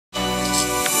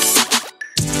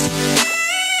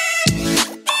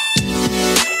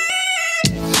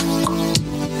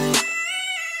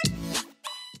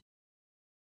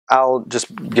I'll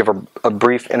just give a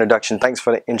brief introduction. Thanks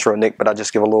for the intro, Nick, but I'll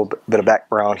just give a little bit of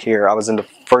background here. I was in the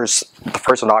first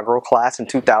inaugural class in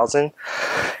 2000 at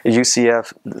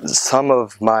UCF. Some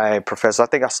of my professors, I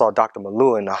think I saw Dr.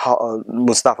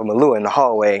 Mustafa Malua in the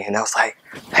hallway, and I was like,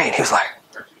 hey, and he was like,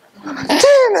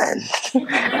 damn it!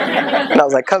 And I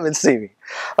was like, come and see me.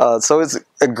 So it's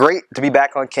great to be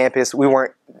back on campus. We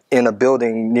weren't in a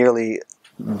building nearly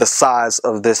the size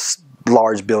of this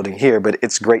large building here, but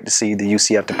it's great to see the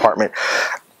UCF department,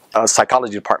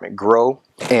 psychology department grow.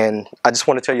 And I just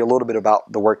want to tell you a little bit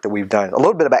about the work that we've done, a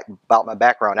little bit about my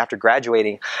background. After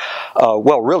graduating,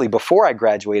 well, really before I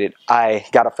graduated, I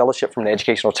got a fellowship from the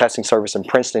Educational Testing Service in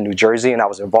Princeton, New Jersey, and I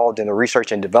was involved in the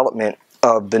research and development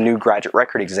of the new graduate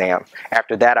record exam.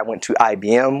 After that, I went to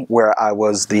IBM, where I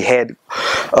was the head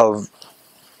of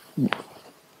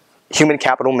human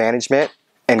capital management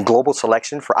and global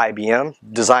selection for IBM,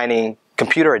 designing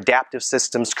computer adaptive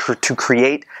systems to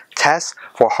create tests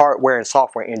for hardware and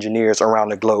software engineers around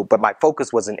the globe. But my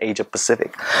focus was in Asia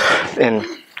Pacific, and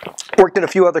worked in a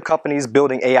few other companies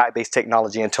building AI-based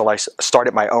technology until I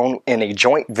started my own in a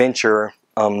joint venture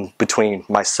between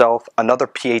myself, another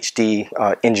PhD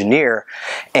engineer,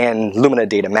 and Lumina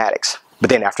Datamatics. But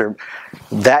then after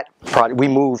that project, we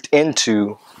moved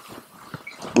into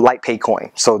LightPay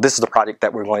Coin. So this is the project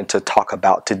that we're going to talk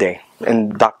about today.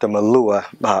 And Dr. Malua,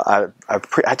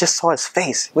 I just saw his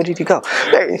face. Where did he go?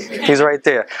 There, he's right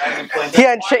there. He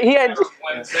hasn't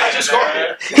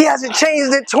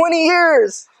changed in 20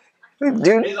 years.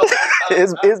 Dude,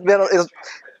 it's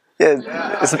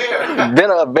been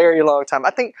a very long time.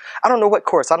 I don't know what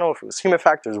course. I don't know if it was Human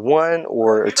Factors 1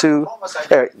 or 2.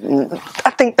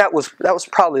 I think that was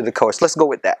probably the course. Let's go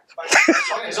with that.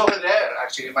 He's over there,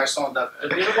 actually. My son, the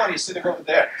little one is sitting over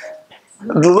there.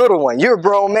 The little one. You're a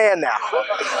grown man now.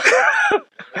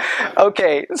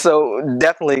 Okay, so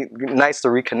definitely nice to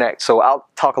reconnect. So I'll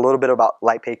talk a little bit about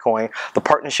LightPay Coin, the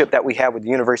partnership that we have with the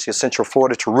University of Central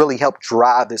Florida to really help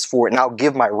drive this forward. And I'll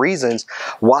give my reasons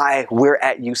why we're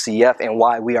at UCF and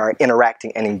why we are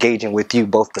interacting and engaging with you,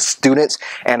 both the students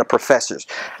and the professors.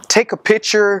 Take a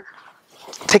picture,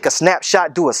 take a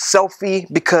snapshot, do a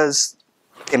selfie, because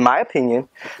in my opinion,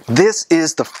 this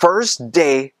is the first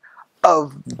day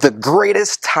of the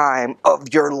greatest time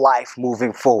of your life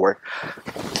moving forward.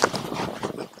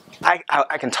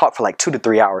 I can talk for like 2 to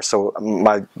 3 hours. So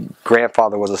my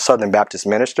grandfather was a Southern Baptist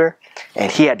minister,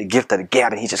 and he had the gift of the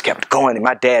gab, and he just kept going. And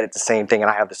my dad did the same thing,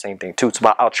 and I have the same thing too.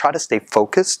 So I'll try to stay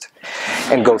focused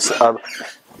and go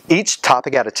each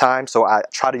topic at a time. So I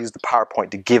try to use the PowerPoint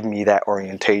to give me that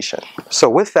orientation. So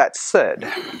with that said,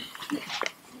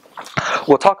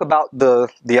 we'll talk about the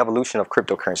evolution of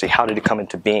cryptocurrency. How did it come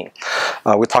into being?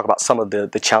 We'll talk about some of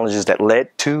the challenges that led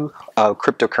to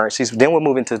cryptocurrencies. Then we'll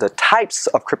move into the types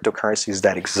of cryptocurrencies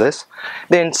that exist.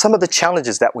 Then some of the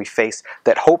challenges that we face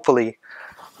that hopefully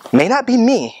may not be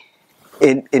me.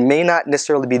 It may not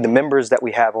necessarily be the members that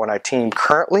we have on our team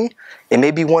currently. It may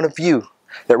be one of you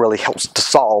that really helps to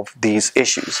solve these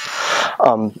issues.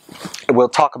 We'll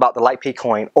talk about the LightPay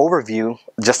Coin overview,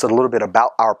 just a little bit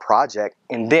about our project,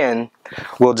 and then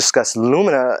we'll discuss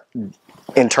Lumina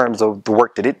in terms of the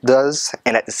work that it does,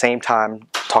 and at the same time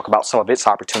talk about some of its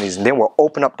opportunities. And then we'll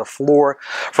open up the floor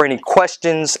for any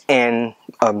questions, and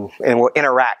we'll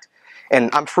interact. And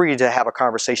I'm free to have a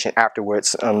conversation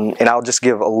afterwards, and I'll just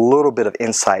give a little bit of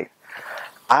insight.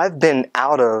 I've been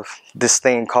out of this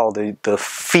thing called the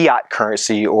fiat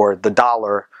currency, or the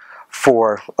dollar,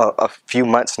 for a few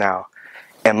months now,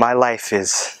 and my life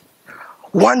is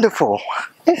wonderful.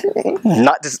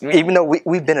 Not just, even though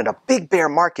we've been in a big bear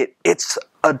market, it's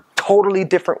a totally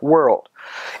different world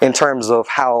in terms of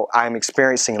how I'm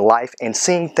experiencing life and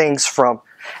seeing things from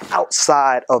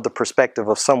outside of the perspective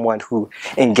of someone who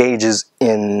engages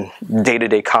in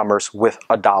day-to-day commerce with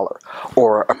a dollar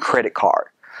or a credit card.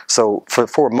 So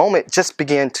for a moment, just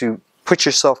begin to put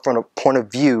yourself from a point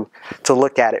of view to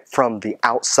look at it from the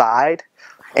outside,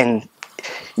 and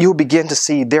you'll begin to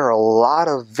see there are a lot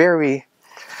of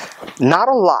not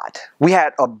a lot. We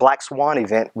had a Black Swan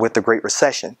event with the Great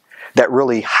Recession that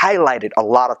really highlighted a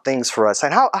lot of things for us.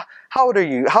 And how old are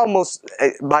you?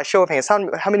 By show of hands,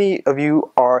 how many of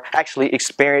you are actually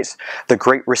experienced the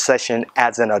Great Recession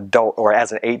as an adult or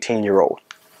as an 18-year-old?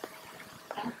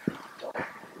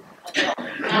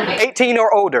 18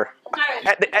 or older.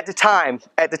 At the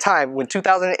time when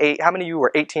 2008, how many of you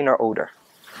were 18 or older?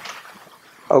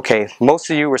 Okay, most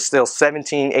of you were still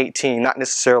 17, 18, not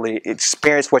necessarily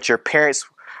experienced what your parents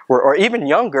were, or even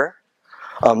younger,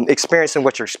 experiencing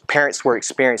what your parents were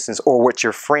experiencing or what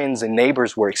your friends and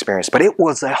neighbors were experiencing. But it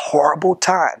was a horrible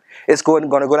time. It's going to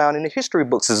go down in the history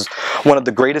books as one of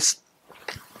the greatest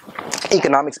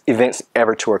economic events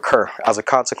ever to occur. As a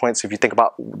consequence, if you think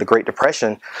about the Great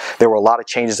Depression, there were a lot of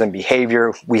changes in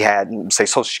behavior. We had, say,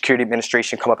 Social Security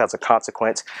Administration come up as a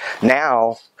consequence.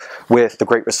 Now, with the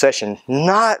Great Recession,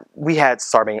 we had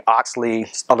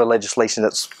Sarbanes-Oxley, other legislation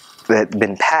that had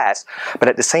been passed, but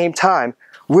at the same time,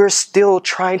 we're still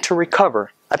trying to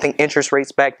recover. I think interest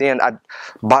rates back then, I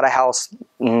bought a house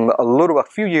a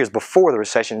few years before the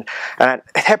recession, and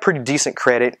I had pretty decent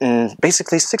credit, and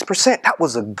basically 6%. That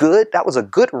was a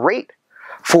good rate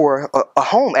for a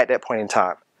home at that point in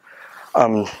time.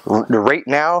 The rate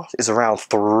now is around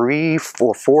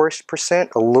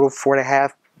 4-ish%, a little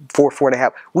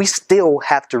 4.5%. We still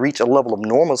have to reach a level of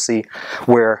normalcy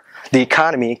where the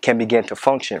economy can begin to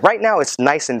function. Right now, it's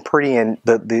nice and pretty, and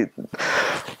the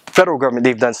federal government,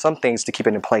 they've done some things to keep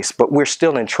it in place, but we're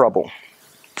still in trouble.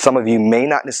 Some of you may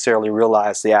not necessarily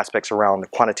realize the aspects around the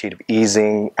quantitative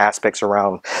easing, aspects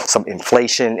around some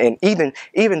inflation, and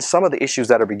even some of the issues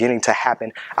that are beginning to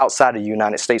happen outside of the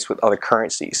United States with other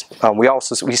currencies.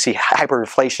 We see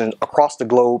hyperinflation across the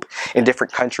globe in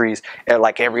different countries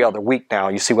like every other week now.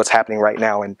 You see what's happening right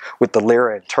now with the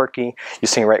lira in Turkey. You're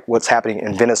seeing what's happening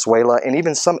in Venezuela, and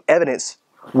even some evidence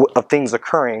of things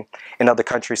occurring in other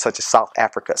countries such as South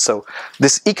Africa. So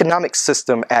this economic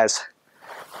system, as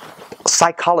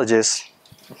psychologists,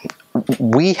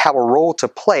 we have a role to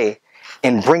play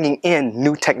in bringing in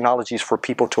new technologies for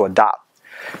people to adopt.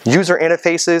 User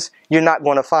interfaces, you're not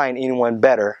going to find anyone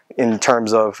better in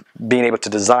terms of being able to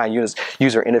design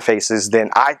user interfaces than,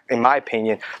 in my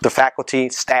opinion, the faculty,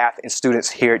 staff, and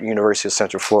students here at the University of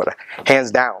Central Florida.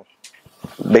 Hands down.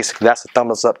 Basically, that's a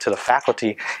thumbs up to the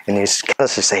faculty, and they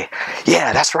just say,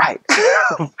 yeah, that's right.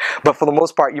 But for the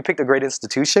most part, you picked a great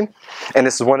institution, and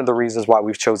this is one of the reasons why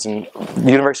we've chosen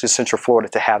the University of Central Florida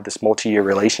to have this multi-year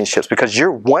relationships, because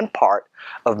you're one part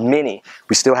of many.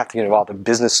 We still have to get involved in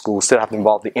business schools, still have to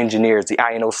involve the engineers, the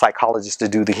I&O psychologists to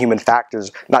do the human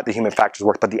factors, not the human factors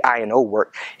work, but the I&O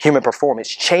work, human performance,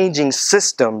 changing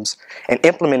systems and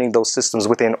implementing those systems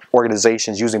within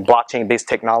organizations using blockchain-based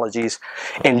technologies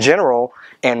in general,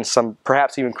 and some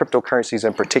perhaps even cryptocurrencies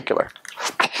in particular.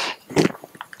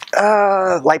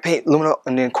 Light paint, Luna,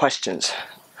 and then questions.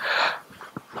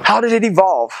 How did it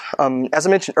evolve? As I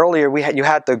mentioned earlier, you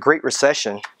had the Great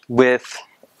Recession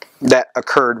that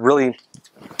occurred really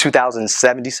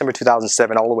 2007, December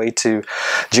 2007, all the way to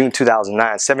June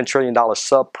 2009. $7 trillion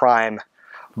subprime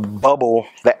bubble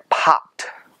that popped.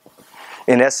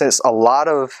 In essence, a lot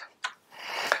of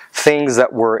things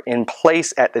that were in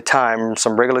place at the time,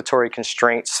 some regulatory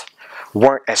constraints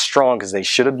weren't as strong as they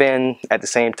should have been. At the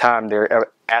same time, there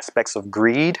are aspects of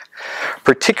greed,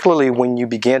 particularly when you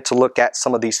begin to look at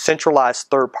some of these centralized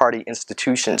third-party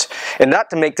institutions. And not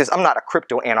to make this, I'm not a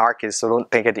crypto anarchist, so don't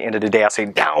think at the end of the day I say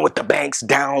down with the banks,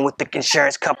 down with the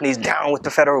insurance companies, down with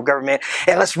the federal government,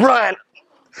 and let's run.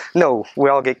 No, we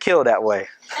all get killed that way.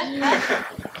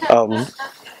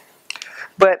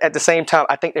 But at the same time,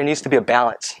 I think there needs to be a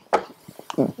balance.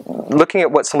 Looking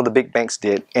at what some of the big banks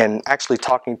did, and actually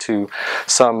talking to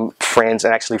some friends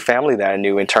and actually family that I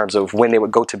knew in terms of when they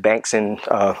would go to banks and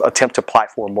attempt to apply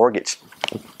for a mortgage.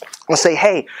 I'll say,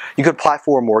 hey, you could apply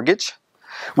for a mortgage.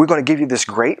 We're going to give you this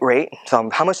great rate.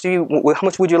 How much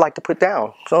would you like to put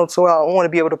down? So I want to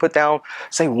be able to put down,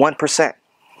 say, 1%.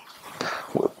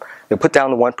 They put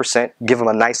down the 1%, give them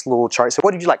a nice little chart. So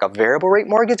what would you like, a variable rate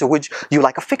mortgage, or would you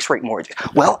like a fixed rate mortgage?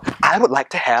 Well, I would like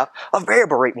to have a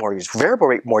variable rate mortgage. Variable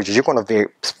rate mortgage, you're going to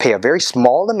pay a very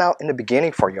small amount in the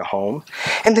beginning for your home,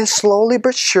 and then slowly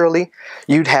but surely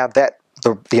you'd have that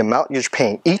the amount you're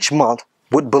paying each month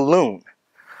would balloon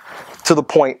to the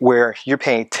point where you're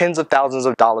paying tens of thousands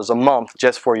of dollars a month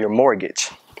just for your mortgage.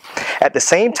 At the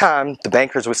same time, the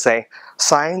bankers would say,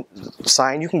 sign,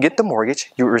 you can get the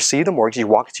mortgage, you receive the mortgage, you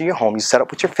walk into your home, you set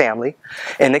up with your family,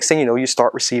 and next thing you know, you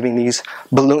start receiving you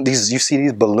see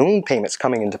these balloon payments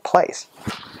coming into place.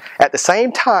 At the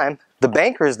same time, the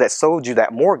bankers that sold you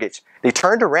that mortgage, they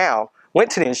turned around, went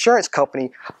to the insurance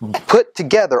company, put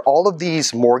together all of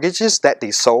these mortgages that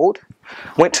they sold,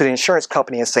 went to the insurance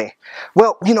company and say,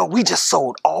 well, you know, we just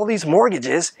sold all these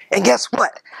mortgages, and guess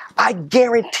what? I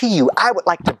guarantee you, I would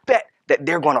like to bet that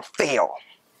they're going to fail.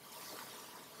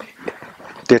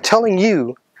 They're telling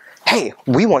you, hey,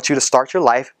 we want you to start your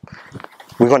life.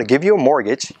 We're going to give you a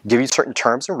mortgage, give you certain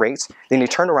terms and rates. Then they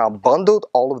turned around, bundled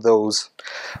all of those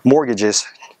mortgages,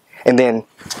 and then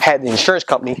had the insurance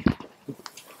company,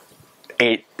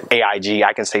 AIG,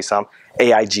 I can say some,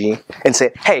 AIG, and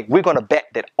said, hey, we're going to bet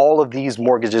that all of these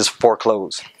mortgages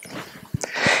foreclose.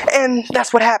 And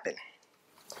that's what happened.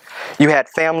 You had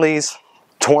families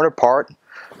torn apart,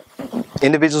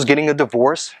 individuals getting a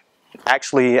divorce.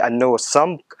 Actually, I know of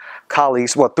some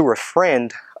colleagues, well, through a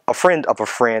friend of a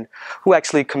friend who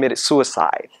actually committed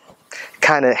suicide.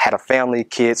 Kind of had a family,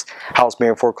 kids, house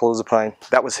being foreclosed upon.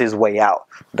 That was his way out.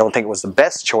 Don't think it was the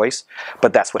best choice,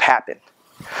 but that's what happened.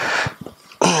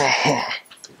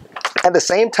 At the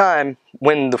same time,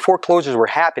 when the foreclosures were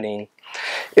happening,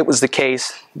 it was the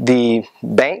case the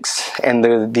banks and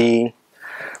the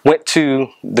went to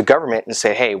the government and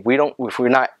said, "Hey,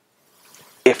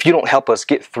 if you don't help us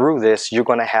get through this, you're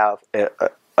going to have an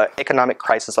economic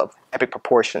crisis of epic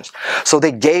proportions." So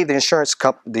they gave the insurance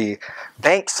company, the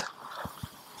banks,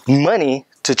 money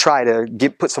to try to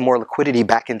put some more liquidity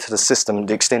back into the system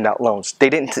to extend out loans.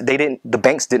 The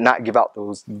banks didn't give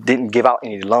out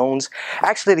any loans.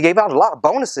 Actually, they gave out a lot of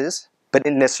bonuses, but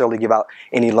didn't necessarily give out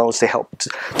any loans to help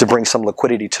to bring some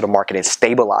liquidity to the market and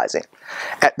stabilize it.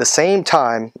 At the same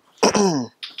time,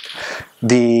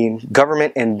 the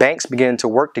government and banks began to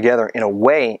work together in a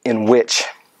way in which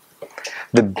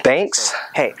the banks,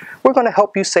 hey, we're going to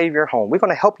help you save your home. We're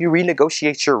going to help you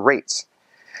renegotiate your rates.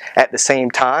 At the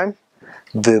same time,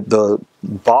 the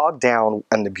bog down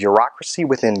and the bureaucracy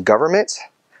within governments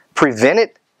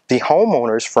prevented the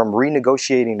homeowners from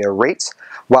renegotiating their rates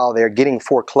while they're getting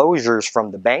foreclosures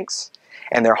from the banks,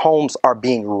 and their homes are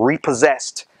being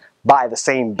repossessed by the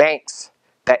same banks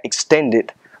that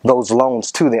extended those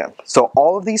loans to them. So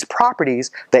all of these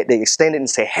properties that they extended and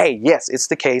say, hey, yes, it's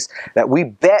the case that we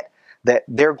bet that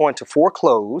they're going to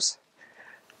foreclose,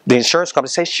 the insurance company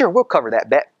say, sure, we'll cover that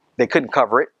bet. They couldn't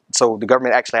cover it, so the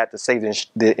government actually had to save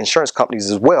the insurance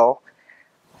companies as well.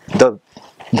 The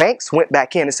banks went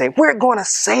back in and said, we're going to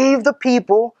save the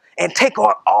people and take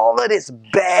on all of this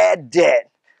bad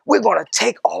debt. We're going to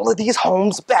take all of these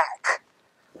homes back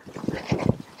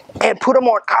and put them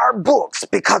on our books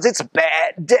because it's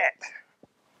bad debt.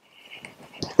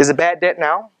 Is it bad debt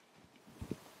now?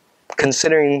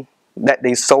 Considering that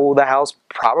they sold the house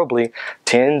probably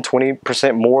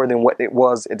 10-20% more than what it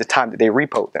was at the time that they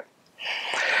repoed them.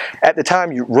 At the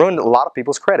time, you ruined a lot of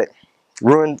people's credit,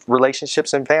 ruined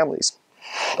relationships and families.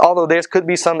 Although there could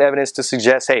be some evidence to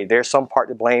suggest, hey, there's some part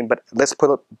to blame, but let's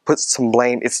put some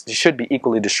blame. It should be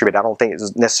equally distributed. I don't think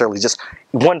it's necessarily just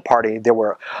one party. There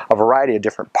were a variety of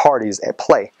different parties at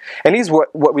play. And these are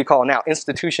what we call now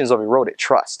institutions of eroded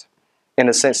trust, in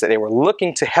the sense that they were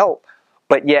looking to help,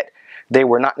 but yet they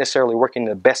were not necessarily working in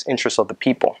the best interest of the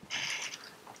people.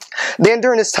 Then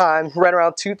during this time, right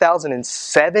around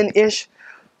 2007-ish,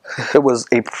 it was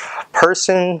a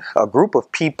person, a group of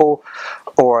people,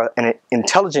 or an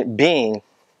intelligent being.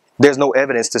 There's no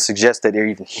evidence to suggest that they're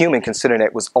even human, considering that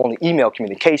it was only email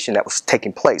communication that was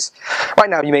taking place. Right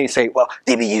now, you may say, well,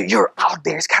 DB, you're out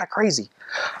there. It's kind of crazy.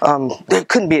 There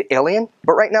couldn't be an alien.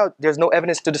 But right now, there's no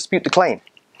evidence to dispute the claim.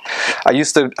 I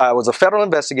was a federal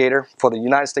investigator for the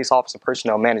United States Office of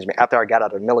Personnel Management. After I got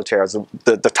out of the military, I was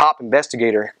the top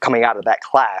investigator coming out of that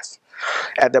class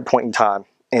at that point in time.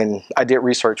 And I did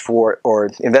research or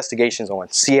investigations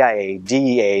on CIA,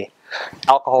 DEA,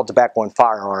 alcohol, tobacco, and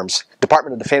firearms,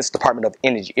 Department of Defense, Department of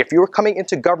Energy. If you were coming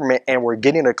into government and were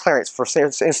getting a clearance, for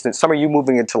instance, some of you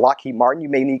moving into Lockheed Martin, you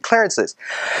may need clearances.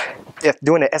 If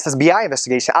doing an SSBI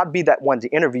investigation, I'd be that one to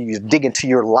interview you, dig into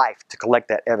your life to collect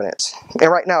that evidence. And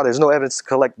right now, there's no evidence to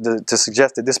collect to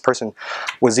suggest that this person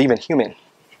was even human.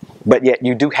 But yet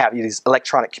you do have these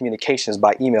electronic communications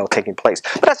by email taking place.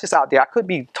 But that's just out there. I could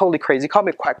be totally crazy. Call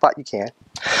me a quackpot, you can.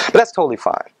 But that's totally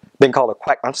fine. Being called a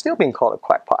quack, I'm still being called a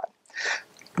quackpot.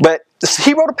 But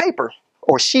he wrote a paper,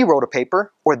 or she wrote a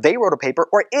paper, or they wrote a paper,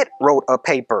 or it wrote a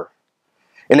paper.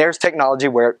 And there's technology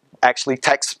where actually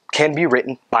text can be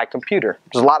written by computer.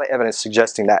 There's a lot of evidence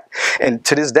suggesting that. And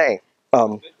to this day,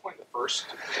 the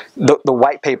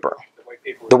white paper.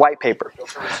 The white paper.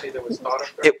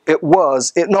 It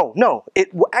wasn't.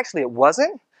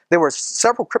 There were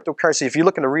several cryptocurrencies. If you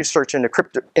look into research in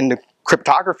the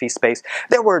cryptography space,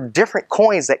 there were different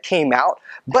coins that came out,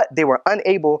 but they were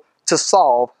unable to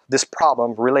solve this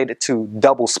problem related to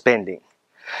double spending.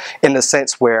 In the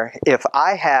sense where if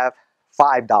I have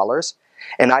 $5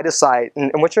 and I decide,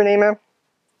 and what's your name, ma'am?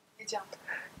 Ejim.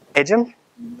 Ejim?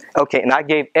 Okay, and I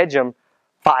gave Ejim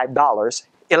 $5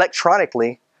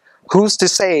 electronically. Who's to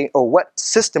say, or what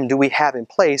system do we have in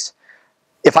place?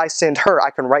 If I send her, I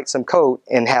can write some code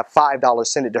and have $5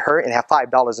 send it to her and have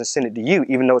 $5 and send it to you,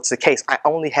 even though it's the case. I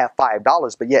only have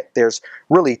 $5, but yet there's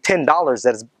really $10 that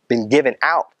has been given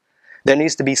out. There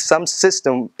needs to be some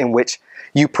system in which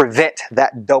you prevent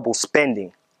that double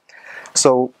spending.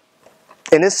 So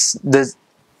in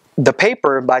the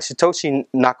paper by Satoshi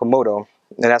Nakamoto,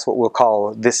 and that's what we'll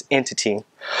call this entity,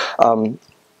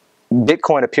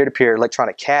 Bitcoin, a peer-to-peer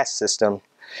electronic cash system,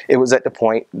 it was at the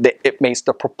point that it makes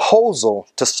the proposal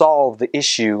to solve the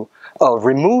issue of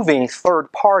removing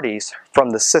third parties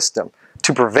from the system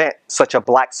to prevent such a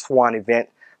black swan event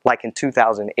like in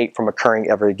 2008 from occurring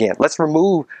ever again. Let's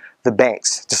remove the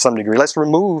banks to some degree. Let's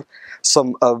remove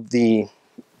some of the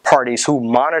parties who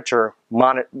monitor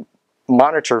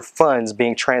funds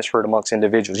being transferred amongst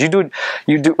individuals. You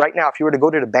do right now, if you were to go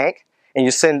to the bank and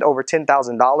you send over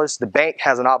 $10,000, the bank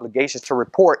has an obligation to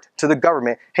report to the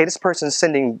government, hey, this person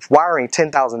is wiring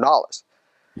 $10,000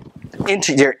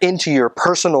 into your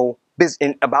personal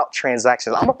business about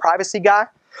transactions. I'm a privacy guy.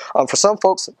 For some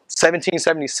folks,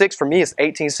 1776. For me, it's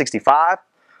 1865.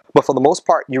 But for the most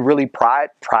part, you really pride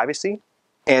privacy.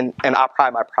 And I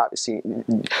pride my privacy.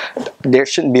 There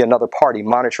shouldn't be another party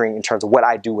monitoring in terms of what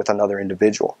I do with another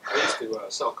individual. I used to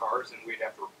sell cars, and we'd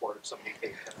have to report if somebody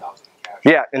paid $10,000 in cash.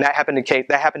 Yeah, and that happened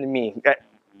to me.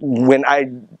 When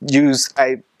I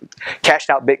cashed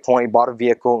out Bitcoin, bought a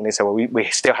vehicle, and they said, well, we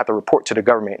still have to report to the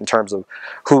government in terms of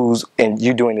and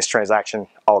you doing this transaction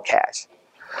all cash.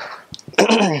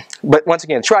 But once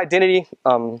again, true identity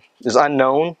is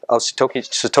unknown of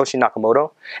Satoshi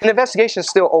Nakamoto. And the investigation is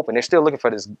still open. They're still looking for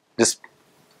this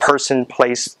person,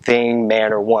 place, thing,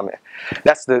 man, or woman.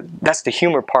 That's the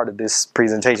humor part of this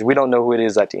presentation. We don't know who it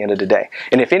is at the end of the day.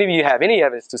 And if any of you have any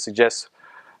evidence to suggest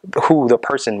who the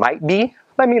person might be,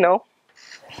 let me know.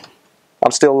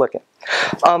 I'm still looking.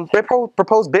 They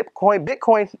proposed Bitcoin.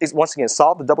 Bitcoin is, once again,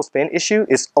 solved the double spend issue.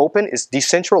 It's open, it's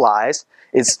decentralized,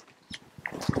 it's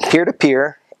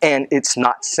peer-to-peer, and it's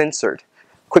not censored.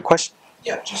 Quick question?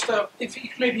 Yeah, just if you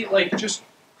maybe just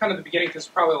kind of the beginning, because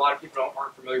probably a lot of people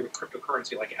aren't familiar with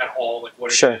cryptocurrency at all,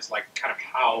 what it is, kind of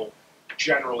how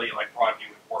generally broadly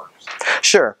it works.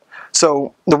 Sure.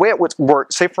 So the way it would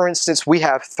work, say for instance, we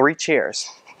have 3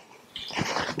 chairs,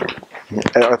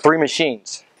 or 3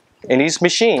 machines. And these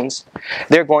machines,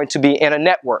 they're going to be in a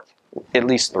network, at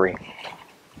least 3.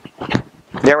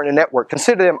 They're in a network.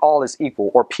 Consider them all as equal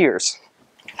or peers.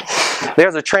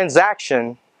 There's a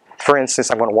transaction, for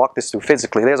instance, I'm going to walk this through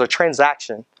physically. There's a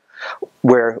transaction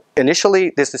where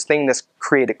initially there's this thing that's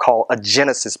created called a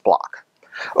genesis block.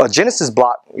 A genesis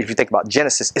block, if you think about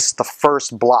Genesis, it's the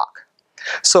first block.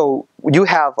 So you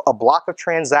have a block of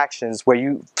transactions where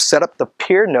you set up the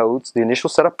peer nodes, the initial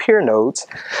set of peer nodes,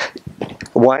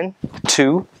 1,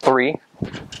 2, 3.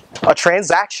 A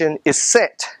transaction is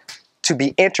sent to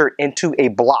be entered into a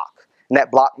block. And that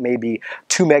block may be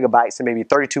 2 megabytes and maybe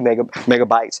 32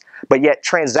 megabytes, but yet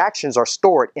transactions are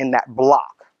stored in that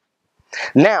block.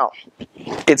 Now,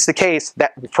 it's the case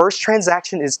that the first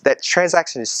transaction is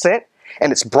sent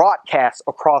and it's broadcast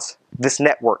across this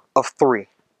network of 3.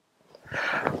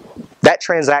 That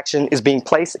transaction is being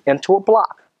placed into a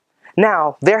block.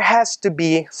 Now, there has to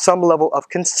be some level of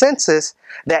consensus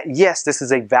that yes, this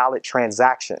is a valid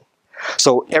transaction.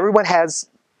 So everyone has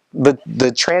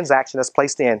the transaction that's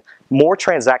placed in. More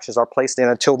transactions are placed in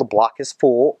until the block is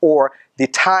full, or the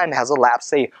time has elapsed,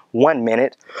 say 1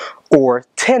 minute or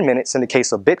 10 minutes in the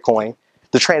case of Bitcoin.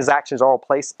 The transactions are all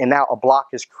placed, and now a block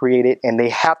is created, and they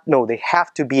have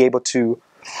to be able to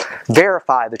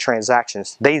verify the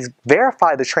transactions. They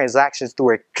verify the transactions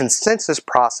through a consensus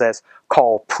process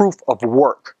called proof of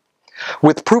work.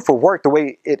 With proof of work, the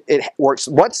way it works,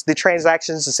 once the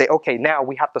transactions say, okay, now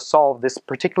we have to solve this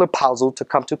particular puzzle to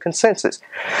come to consensus.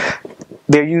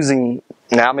 They're using,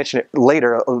 now I'll mention it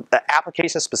later, an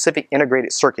application-specific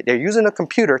integrated circuit. They're using a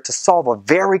computer to solve a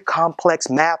very complex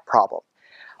math problem.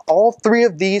 All 3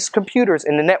 of these computers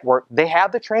in the network, they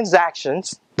have the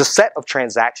transactions, the set of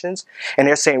transactions, and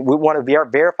they're saying we want to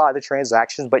verify the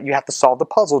transactions, but you have to solve the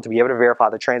puzzle to be able to verify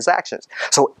the transactions.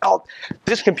 So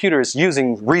this computer is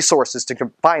using resources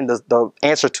to find the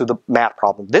answer to the math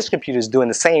problem. This computer is doing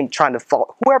the same, trying to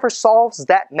follow. Whoever solves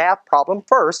that math problem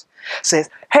first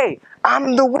says, hey,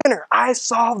 I'm the winner. I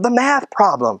solved the math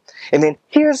problem. And then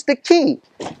here's the key.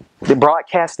 They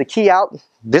broadcast the key out.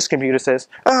 This computer says,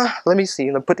 let me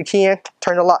see. Let me put the key in,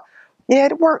 turn the lock. Yeah,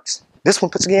 it works. This one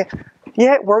puts it in.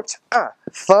 Yeah, it works.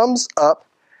 Thumbs up.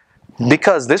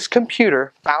 Because this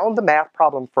computer found the math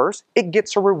problem first, it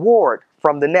gets a reward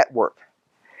from the network.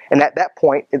 And at that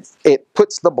point, it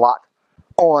puts the block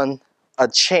on a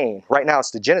chain. Right now, it's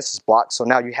the Genesis block. So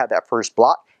now you have that first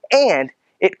block. And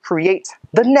it creates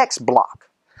the next block.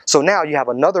 So now you have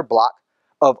another block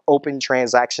of open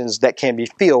transactions that can be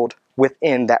filled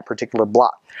within that particular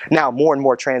block. Now more and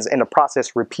more and the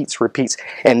process repeats,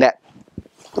 and that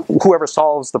whoever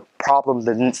solves the problem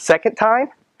the second time,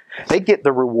 they get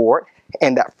the reward,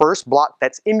 and that first block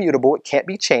that's immutable, it can't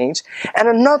be changed, and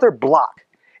another block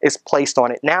is placed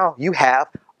on it. Now you have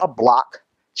a block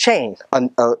chain,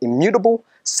 an immutable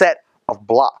set of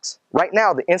blocks. right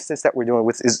now the instance that we're doing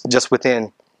with is just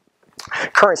within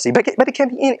currency, but it can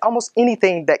be almost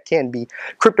anything that can be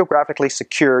cryptographically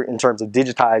secure in terms of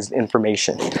digitized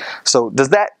information. So does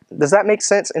that make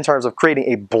sense in terms of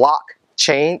creating a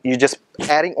blockchain? You're just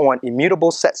adding on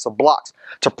immutable sets of blocks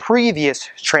to previous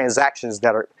transactions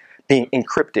that are being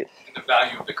encrypted. And the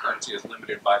value of the currency is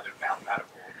limited by the mathematical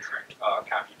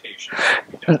computation.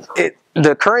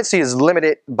 The currency is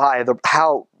limited by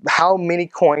how many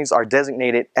coins are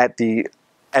designated at the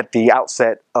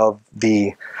outset of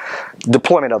the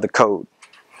deployment of the code.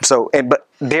 So, but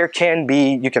there can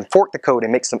be, you can fork the code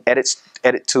and make some edit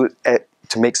to it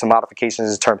to make some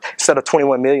modifications in terms. Instead of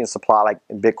 21 million supply like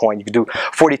in Bitcoin, you could do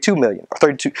 42 million or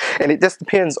 32, and it just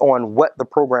depends on what the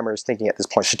programmer is thinking at this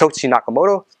point. Satoshi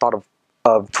Nakamoto thought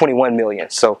of 21 million,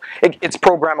 so it's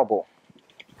programmable.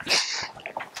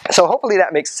 So hopefully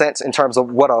that makes sense in terms of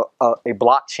what a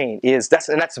blockchain is.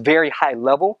 That's very high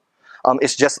level.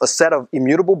 It's just a set of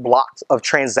immutable blocks of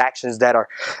transactions that are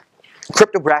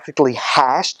cryptographically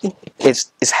hashed.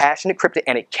 It's hashed and encrypted,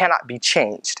 and it cannot be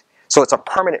changed. So it's a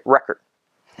permanent record.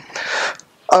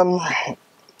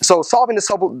 So solving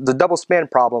the double spend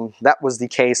problem, that was the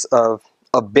case of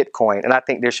Bitcoin, and I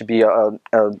think there should be a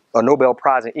Nobel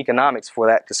Prize in economics for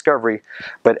that discovery,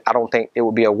 but I don't think it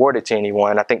will be awarded to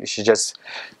anyone. I think they should just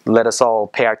let us all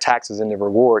pay our taxes and the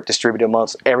reward distributed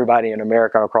amongst everybody in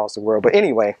America and across the world. But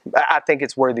anyway, I think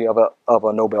it's worthy of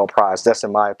a Nobel Prize. That's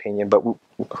in my opinion, but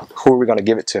who are we going to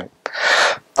give it to?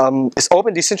 It's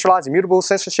open, decentralized, immutable,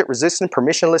 censorship resistant,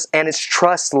 permissionless, and it's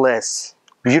trustless.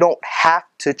 You don't have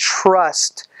to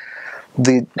trust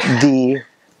the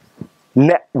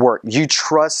network. You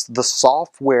trust the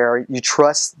software, you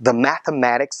trust the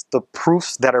mathematics, the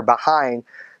proofs that are behind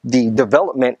the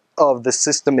development of the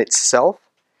system itself.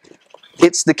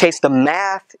 It's the case, the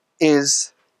math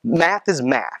is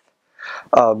math.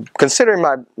 Considering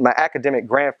my academic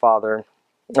grandfather,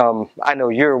 I know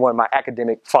you're one of my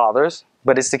academic fathers,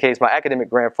 but it's the case, my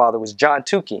academic grandfather was John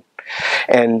Tukey,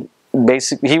 and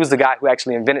basically he was the guy who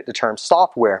actually invented the term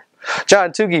software.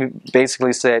 John Tukey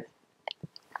basically said,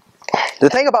 the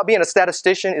thing about being a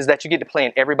statistician is that you get to play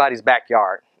in everybody's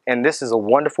backyard. And this is a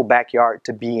wonderful backyard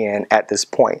to be in at this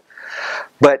point.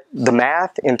 But the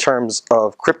math in terms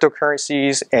of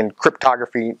cryptocurrencies and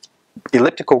cryptography,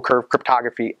 elliptical curve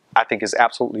cryptography, I think is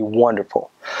absolutely wonderful.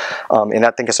 And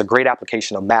I think it's a great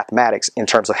application of mathematics in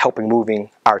terms of helping moving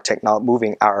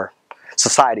our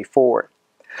society forward.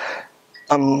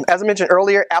 As I mentioned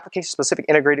earlier, application-specific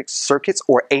integrated circuits,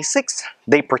 or ASICs,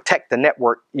 they protect the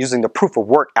network using the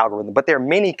proof-of-work algorithm. But there are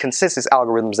many consensus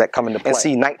algorithms that come into play. And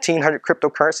see, 1,900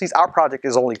 cryptocurrencies. Our project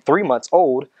is only 3 months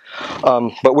old,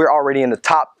 but we're already in the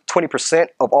top 20%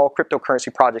 of all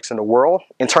cryptocurrency projects in the world.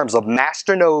 In terms of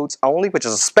master nodes only, which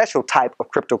is a special type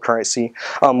of cryptocurrency,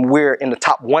 we're in the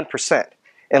top 1%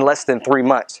 in less than 3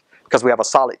 months. Because we have a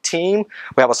solid team,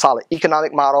 we have a solid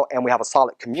economic model, and we have a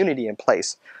solid community in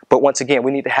place. But once again,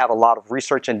 we need to have a lot of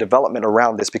research and development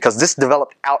around this, because this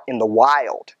developed out in the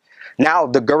wild. Now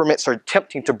the governments are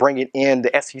attempting to bring it in,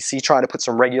 the SEC trying to put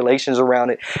some regulations around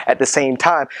it. At the same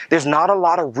time, there's not a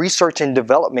lot of research and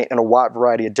development in a wide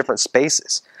variety of different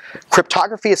spaces.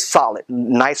 Cryptography is solid,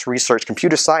 nice research.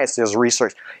 Computer science, there's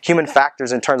research. Human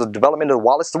factors in terms of development of the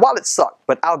wallets suck,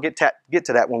 but I'll get to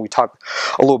that when we talk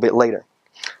a little bit later.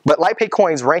 But LightPay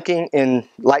coins ranking in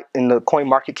the coin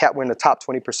market cap, we're in the top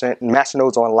 20%. And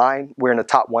Masternodes online, we're in the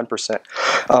top 1%.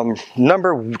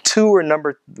 Number 2 or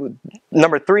number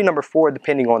 3, number 4,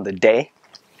 depending on the day.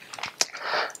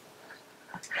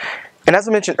 And as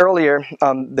I mentioned earlier,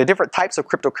 the different types of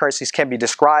cryptocurrencies can be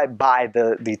described by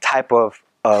the type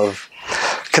of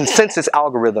consensus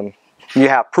algorithm. You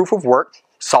have proof of work,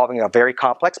 solving a very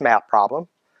complex math problem.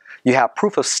 You have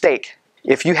proof of stake.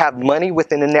 If you have money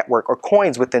within the network or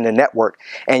coins within the network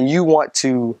and you want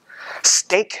to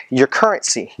stake your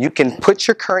currency, you can put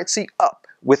your currency up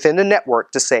within the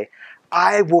network to say,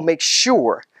 I will make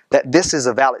sure that this is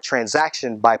a valid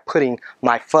transaction by putting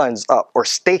my funds up, or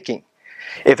staking.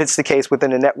 If it's the case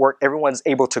within the network, everyone's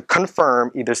able to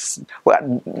confirm either,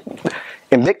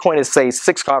 in Bitcoin it's say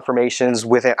 6 confirmations,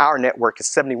 within our network it's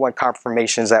 71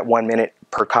 confirmations at 1 minute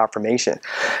per confirmation.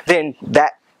 Then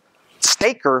that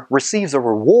staker receives a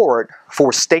reward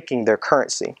for staking their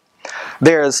currency.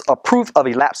 There's a proof of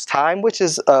elapsed time, which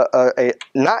is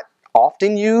not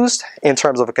often used in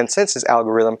terms of a consensus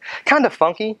algorithm. Kind of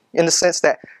funky in the sense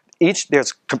that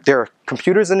there are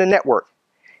computers in the network.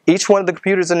 Each one of the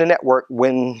computers in the network,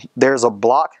 when there's a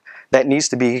block that needs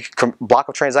to be, block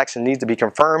of transaction needs to be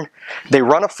confirmed, they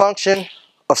run a function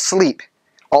of sleep.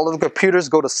 All of the computers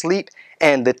go to sleep,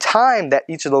 and the time that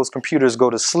each of those computers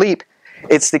go to sleep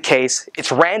it's the case,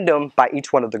 it's random by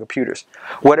each one of the computers.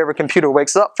 Whatever computer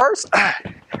wakes up first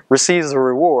receives a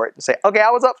reward. Say, okay,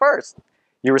 I was up first.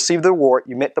 You receive the reward,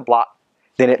 you mint the block,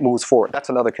 then it moves forward. That's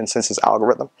another consensus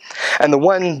algorithm. And the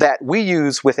one that we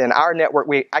use within our network,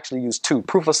 we actually use two,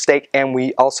 proof of stake, and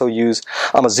we also use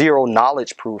a zero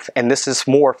knowledge proof. And this is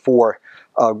more for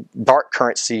dark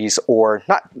currencies, or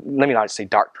not, let me not say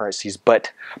dark currencies,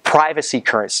 but privacy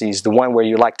currencies, the one where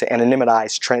you like to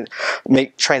anonymize,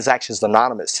 make transactions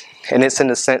anonymous. And it's in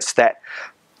the sense that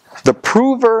the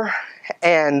prover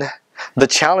and the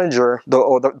challenger,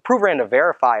 or the prover and the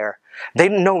verifier, they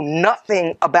know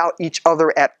nothing about each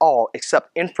other at all except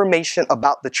information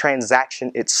about the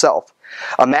transaction itself.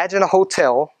 Imagine a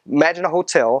hotel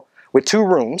with 2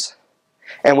 rooms,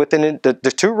 and within the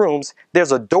 2 rooms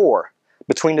there's a door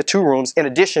between the 2 rooms in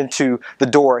addition to the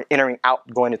door entering out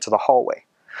going into the hallway.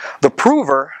 The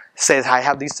prover says, I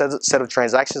have these set of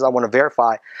transactions, I want to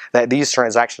verify that these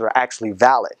transactions are actually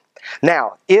valid.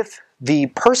 Now, if the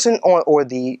person or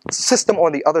the system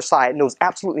on the other side knows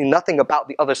absolutely nothing about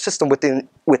the other system with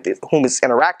whom it's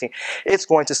interacting, it's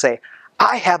going to say,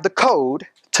 I have the code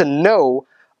to know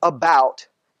about,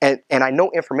 and I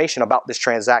know information about this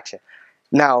transaction.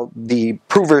 Now, the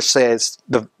prover says,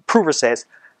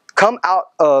 come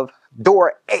out of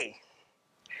door A.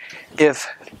 If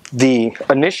the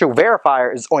initial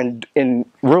verifier is in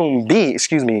room B,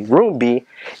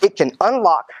 it can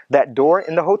unlock that door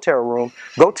in the hotel room,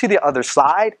 go to the other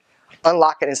side,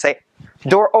 unlock it and say,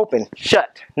 door open,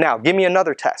 shut. Now, give me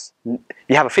another test. You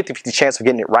have a 50-50 chance of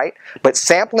getting it right, but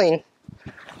sampling,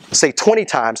 say 20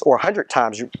 times or 100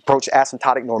 times, you approach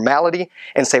asymptotic normality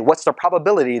and say, what's the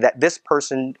probability that this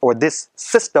person or this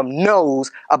system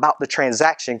knows about the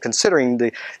transaction, considering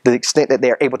the extent that they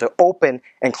are able to open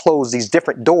and close these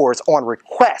different doors on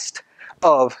request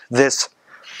of this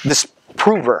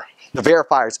prover. The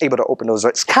verifier is able to open those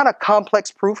doors. It's kind of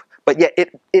complex proof, but yet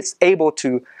it's able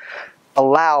to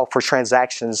allow for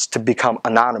transactions to become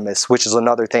anonymous, which is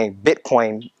another thing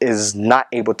Bitcoin is not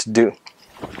able to do.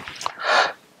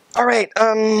 All right,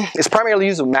 it's primarily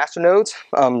used with masternodes,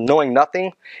 knowing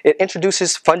nothing. It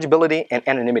introduces fungibility and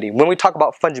anonymity. When we talk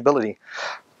about fungibility,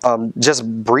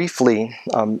 just briefly,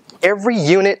 every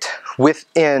unit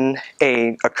within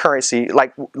a currency,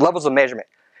 like levels of measurement,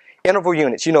 interval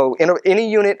units, any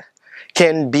unit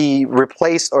can be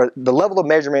replaced, or the level of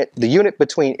measurement, the unit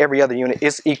between every other unit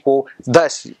is equal.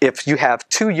 Thus, if you have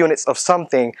 2 units of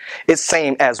something, it's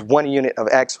same as 1 unit of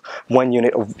X, 1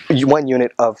 unit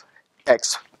of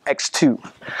X. X2.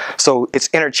 So it's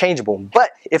interchangeable.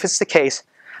 But if it's the case,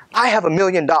 I have $1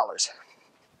 million.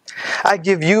 I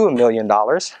give you $1 million.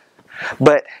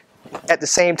 But at the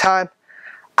same time,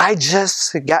 I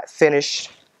just got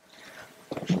finished,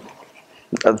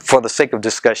 for the sake of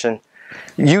discussion,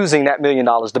 using that $1 million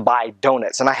to buy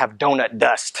donuts. And I have donut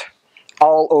dust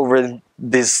all over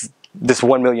this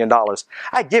 $1 million.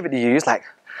 I give it to you. It's like,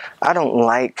 I don't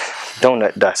like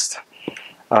donut dust.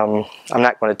 I'm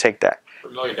not going to take that.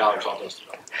 $1 million almost.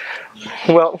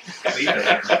 Well,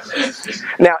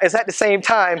 now it's at the same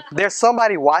time, there's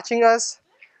somebody watching us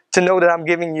to know that I'm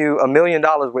giving you $1 million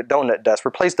with donut dust.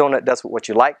 Replace donut dust with what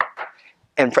you like.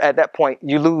 And at that point,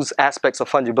 you lose aspects of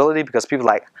fungibility because people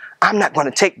are like, I'm not going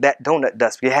to take that donut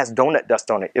dust because it has donut dust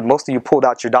on it. If most of you pulled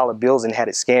out your dollar bills and had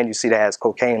it scanned, you see that it has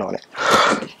cocaine on it.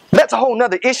 That's a whole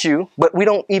nother issue, but we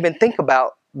don't even think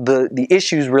about the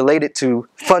issues related to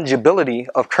fungibility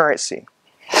of currency.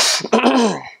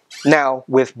 Now,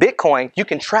 with Bitcoin, you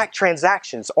can track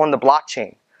transactions on the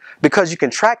blockchain. Because you can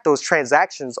track those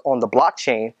transactions on the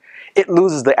blockchain, it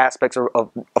loses the aspects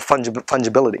of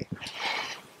fungibility.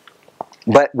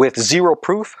 But with zero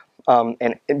proof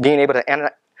and being able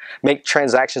to make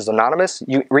transactions anonymous,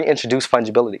 you reintroduce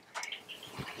fungibility.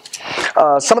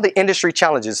 Some of the industry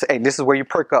challenges, hey, this is where you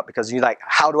perk up because you're like,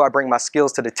 how do I bring my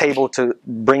skills to the table to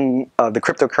bring the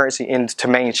cryptocurrency into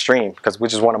mainstream,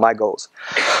 which is one of my goals.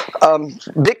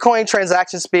 Bitcoin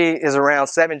transaction speed is around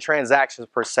 7 transactions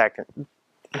per second.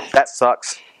 That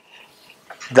sucks.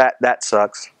 That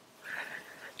sucks.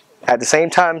 At the same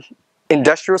time,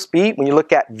 industrial speed, when you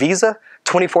look at Visa,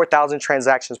 24,000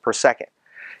 transactions per second.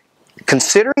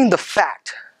 Considering the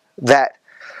fact that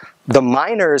the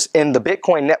miners in the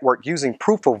Bitcoin network using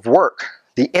proof of work,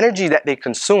 the energy that they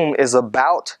consume is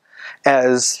about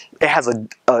as it has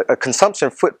a consumption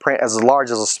footprint as large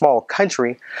as a small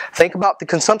country, think about the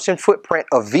consumption footprint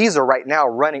of Visa right now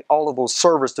running all of those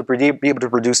servers to be able to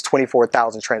produce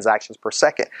 24,000 transactions per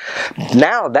second.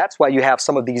 Now that's why you have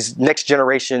some of these next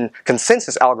generation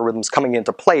consensus algorithms coming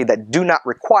into play that do not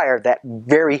require that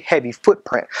very heavy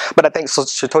footprint. But I think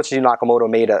Satoshi Nakamoto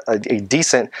made a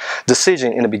decent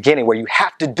decision in the beginning where you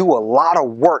have to do a lot of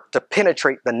work to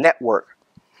penetrate the network.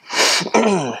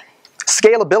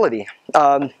 Scalability.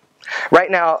 Right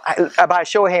now, by a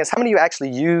show of hands, how many of you actually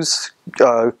use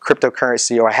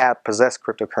cryptocurrency or have possessed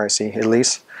cryptocurrency at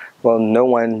least? Well, no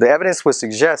one. The evidence would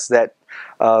suggest that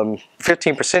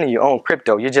 15% of you own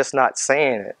crypto. You're just not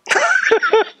saying it.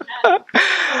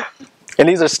 And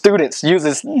these are students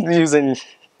using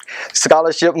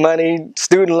scholarship money,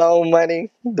 student loan money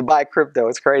to buy crypto.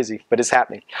 It's crazy, but it's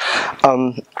happening.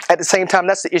 At the same time,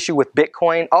 that's the issue with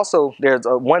Bitcoin. Also, there's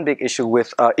one big issue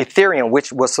with Ethereum,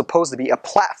 which was supposed to be a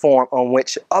platform on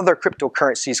which other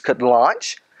cryptocurrencies could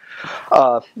launch.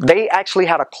 They actually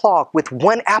had a clause with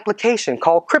one application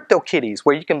called CryptoKitties,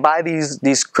 where you can buy these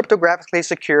cryptographically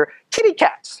secure kitty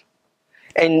cats.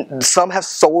 And some have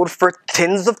sold for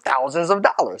tens of thousands of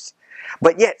dollars.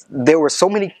 But yet, there were so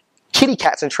many kitty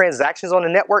cats and transactions on the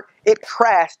network, it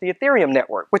crashed the Ethereum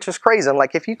network, which was crazy. I'm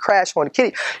like, if you crash on a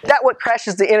kitty, that's what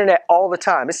crashes the internet all the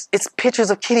time. It's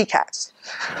pictures of kitty cats.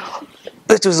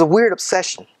 Which was a weird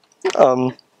obsession.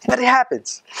 But it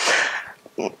happens.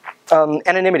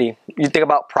 Anonymity. You think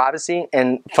about privacy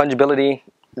and fungibility.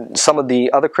 Some of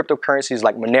the other cryptocurrencies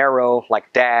like Monero,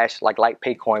 like Dash, like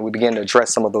Litecoin, we begin to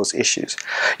address some of those issues.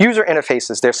 User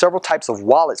interfaces. There are several types of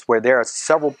wallets where there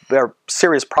are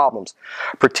serious problems,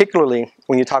 particularly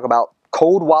when you talk about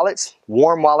cold wallets,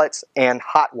 warm wallets, and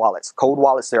hot wallets. Cold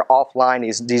wallets, they're offline,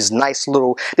 these nice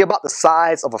little, they're about the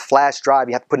size of a flash drive.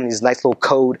 You have to put in these nice little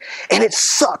code, and it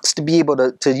sucks to be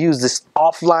able to use this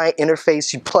offline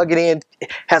interface. You plug it in, it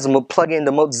has a plug-in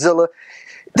to Mozilla.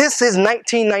 This is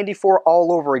 1994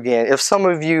 all over again. If some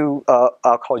of you,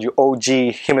 I'll call you OG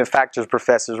human factors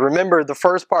professors, remember the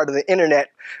first part of the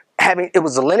internet, it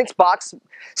was a Linux box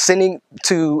sending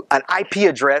to an IP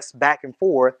address back and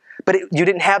forth, but you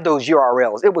didn't have those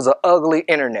URLs. It was an ugly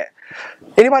internet.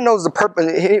 Anyone knows the purpose?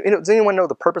 Does anyone know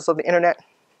the purpose of the internet?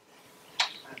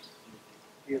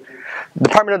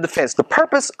 Department of Defense. The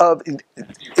purpose of it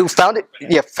was founded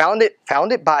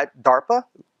by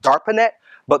DARPANET.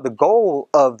 But the goal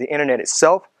of the internet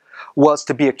itself was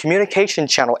to be a communication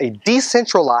channel, a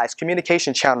decentralized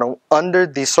communication channel under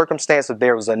the circumstance that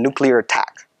there was a nuclear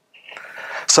attack.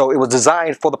 So it was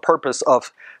designed for the purpose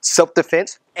of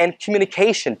self-defense and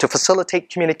communication, to facilitate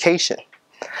communication.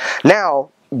 Now,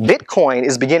 Bitcoin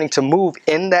is beginning to move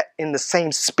in the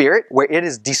same spirit, where it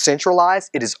is decentralized,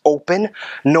 it is open,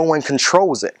 no one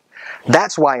controls it.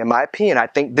 That's why, in my opinion, I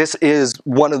think this is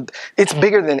it's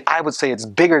bigger than, I would say it's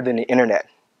bigger than the internet.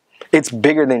 It's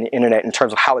bigger than the internet in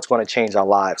terms of how it's going to change our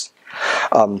lives.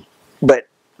 But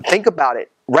think about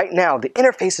it. Right now, the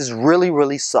interfaces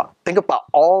really suck. Think about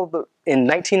in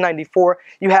 1994,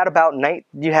 you had about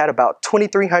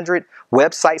 2,300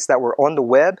 websites that were on the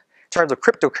web. In terms of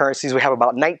cryptocurrencies, we have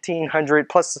about 1,900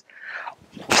 plus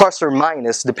or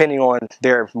minus, depending on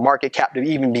their market cap, to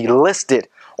even be listed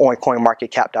on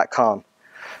coinmarketcap.com.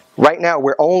 Right now,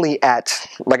 we're only at,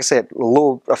 like I said,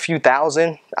 a few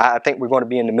thousand. I think we're going to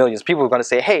be in the millions. People are going to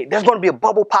say, hey, there's going to be a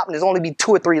bubble pop and there's only be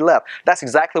 2 or 3 left. That's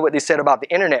exactly what they said about the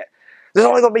internet. There's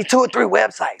only going to be 2 or 3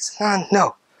 websites.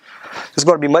 No. It's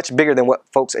going to be much bigger than what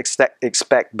folks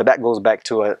expect, but that goes back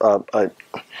to a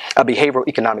behavioral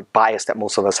economic bias that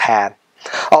most of us have.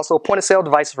 Also, point-of-sale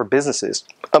devices for businesses.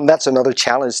 That's another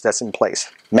challenge that's in place.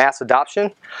 Mass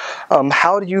adoption.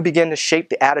 How do you begin to shape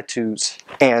the attitudes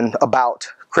about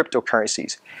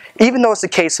cryptocurrencies? Even though it's the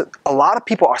case that a lot of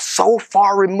people are so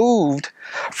far removed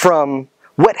from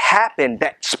what happened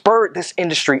that spurred this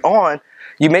industry on.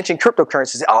 You mentioned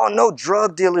cryptocurrencies. Oh no,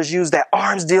 drug dealers use that,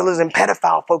 arms dealers and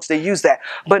pedophile folks, they use that.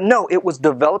 But no, it was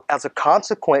developed as a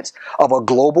consequence of a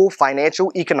global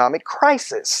financial economic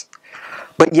crisis.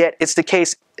 But yet it's the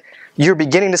case, you're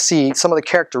beginning to see some of the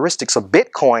characteristics of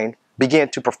Bitcoin begin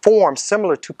to perform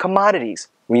similar to commodities.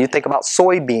 When you think about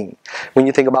soybean, when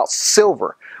you think about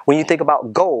silver, when you think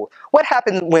about gold, what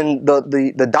happens when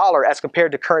the dollar, as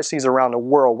compared to currencies around the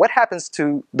world, what happens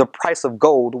to the price of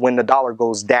gold when the dollar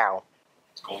goes down?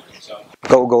 Gold goes up.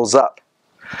 Gold goes up.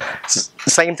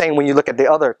 Same thing when you look at the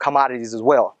other commodities as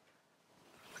well.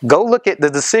 Go look at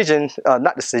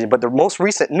the but the most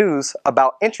recent news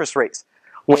about interest rates.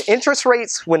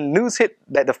 When news hit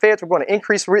that the Feds were going to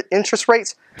increase interest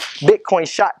rates, Bitcoin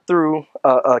shot through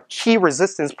a key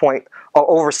resistance point of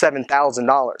over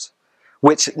 $7,000.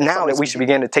 which now that we should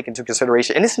begin to take into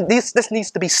consideration. And this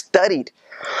needs to be studied.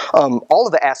 All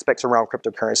of the aspects around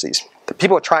cryptocurrencies.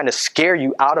 People are trying to scare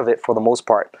you out of it for the most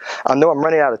part. I know I'm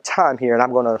running out of time here, and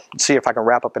I'm going to see if I can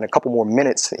wrap up in a couple more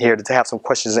minutes here to have some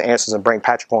questions and answers and bring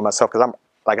Patrick on myself, because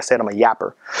like I said, I'm a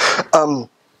yapper.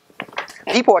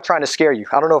 People are trying to scare you.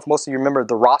 I don't know if most of you remember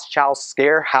the Rothschild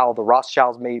scare, how the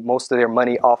Rothschilds made most of their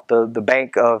money off the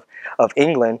Bank of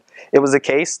England. It was a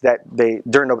case that they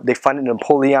funded the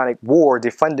Napoleonic War,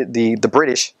 they funded the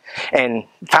British, and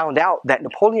found out that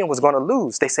Napoleon was going to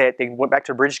lose. They went back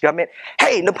to the British government,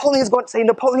 hey, Napoleon's going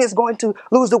to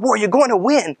lose the war, you're going to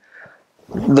win.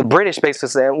 The British basically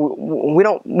said, we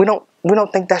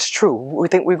don't think that's true. We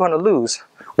think we're going to lose.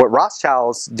 What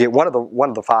Rothschilds did, one of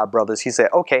the five brothers, he said,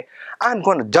 okay, I'm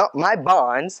going to dump my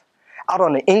bonds out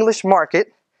on the English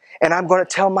market, and I'm going to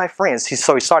tell my friends.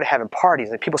 So he started having parties,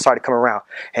 and people started coming around.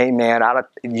 Hey man,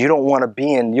 you don't want to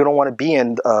be in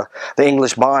the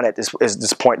English bond at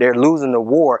this point. They're losing the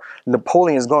war.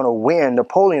 Napoleon's going to win.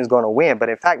 Napoleon's going to win. But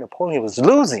in fact, Napoleon was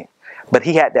losing. But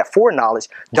he had that foreknowledge.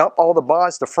 Dump all the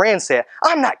bonds. The friend said,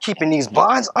 I'm not keeping these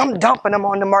bonds. I'm dumping them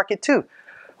on the market too.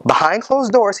 Behind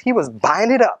closed doors, he was buying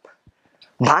it up,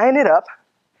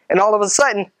 and all of a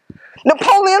sudden,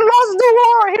 Napoleon lost the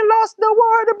war. He lost the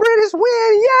war. The British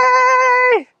win.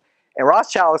 Yay! And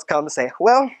Rothschilds come and say,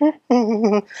 well,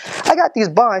 I got these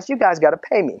bonds. You guys got to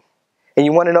pay me. And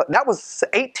you want to know, that was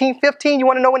 1815. You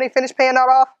want to know when they finished paying that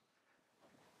off?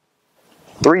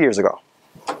 3 years ago.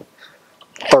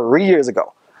 3 years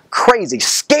ago. Crazy.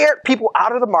 Scared people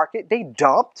out of the market. They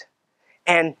dumped,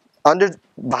 and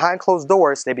behind closed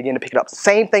doors, they begin to pick it up.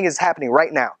 Same thing is happening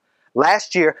right now.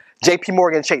 Last year, JP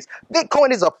Morgan Chase,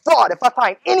 Bitcoin is a fraud. If I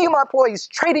find any of my employees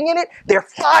trading in it, they're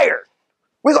fired.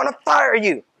 We're going to fire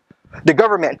you. The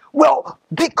government, well,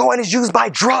 Bitcoin is used by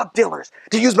drug dealers.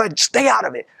 Stay out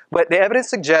of it. But the evidence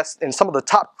suggests, and some of the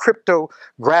top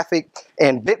cryptographic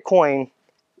and Bitcoin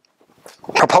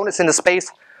proponents in the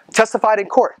space testified in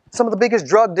court. Some of the biggest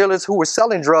drug dealers who were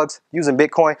selling drugs using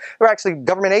Bitcoin were actually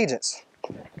government agents,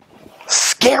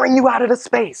 scaring you out of the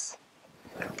space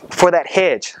for that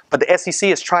hedge. But the SEC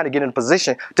is trying to get in a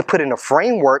position to put in a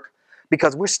framework,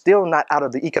 because we're still not out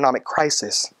of the economic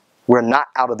crisis. We're not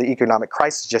out of the economic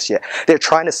crisis just yet. They're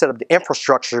trying to set up the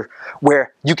infrastructure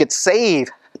where you could save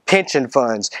pension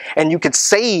funds, and you could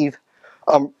save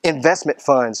investment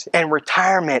funds and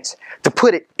retirement, to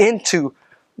put it into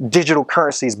digital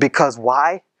currencies. Because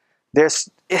why?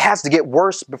 It has to get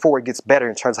worse before it gets better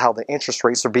in terms of how the interest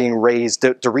rates are being raised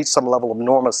to reach some level of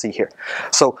normalcy here.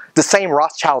 So the same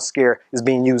Rothschild scare is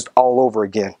being used all over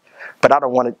again. But I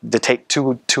don't want it to take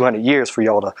 200 years for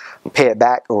y'all to pay it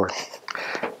back, or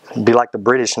be like the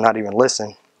British and not even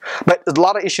listen. But there's a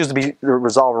lot of issues to be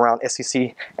resolved around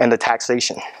SEC and the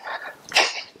taxation.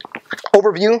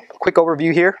 Quick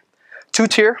overview here.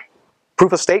 Two-tier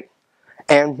proof of stake,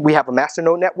 and we have a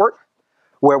masternode network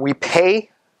where we pay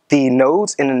the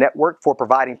nodes in the network for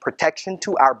providing protection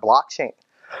to our blockchain.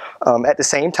 At the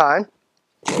same time,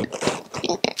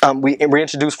 we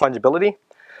reintroduce fungibility.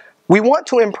 We want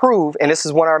to improve, and this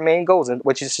is one of our main goals, and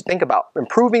what you should think about,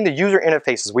 improving the user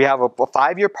interfaces. We have a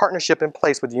 5-year partnership in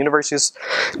place with the universities,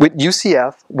 with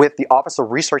UCF, with the Office of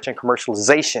Research and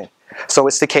Commercialization. So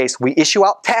it's the case, we issue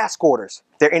out task orders.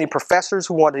 If there are any professors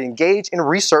who want to engage in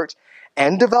research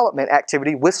and development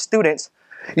activity with students,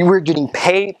 we're getting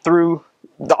paid through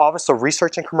the Office of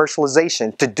Research and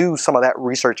Commercialization to do some of that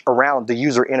research around the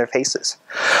user interfaces.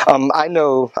 I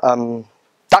know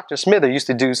Dr. Smither used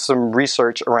to do some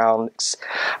research around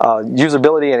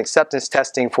usability and acceptance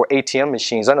testing for ATM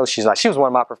machines. I know she was one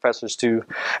of my professors too,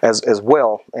 as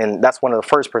well, and that's one of the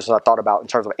first persons I thought about in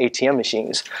terms of ATM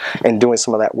machines and doing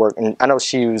some of that work. And I know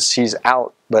she's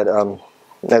out, but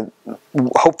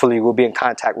hopefully we'll be in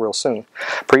contact real soon.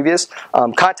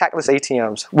 Contactless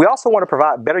ATMs. We also want to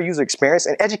provide better user experience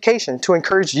and education to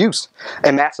encourage use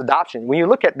and mass adoption. When you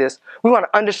look at this, we want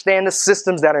to understand the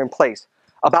systems that are in place,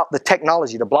 about the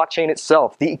technology, the blockchain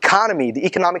itself, the economy, the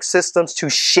economic systems to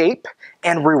shape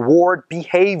and reward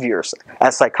behaviors.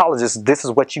 As psychologists, this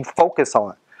is what you focus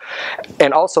on.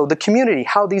 And also the community,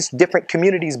 how these different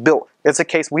communities built. It's a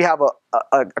case, we have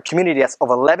a community that's of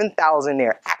 11,000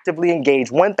 there, actively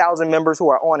engaged, 1,000 members who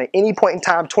are on at any point in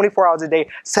time, 24 hours a day,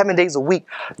 7 days a week,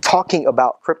 talking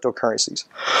about cryptocurrencies,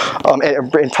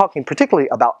 and talking particularly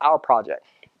about our project.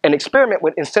 And experiment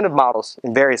with incentive models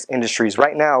in various industries.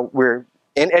 Right now, we're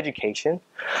in education,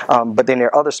 but then there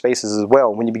are other spaces as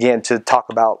well. When you begin to talk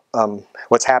about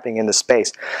what's happening in the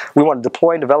space, we want to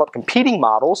deploy and develop competing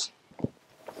models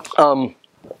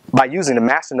by using the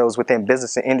masternodes within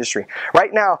business and industry.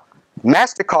 Right now,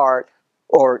 Walmart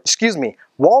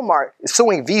is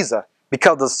suing Visa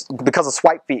because of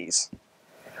swipe fees.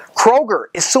 Kroger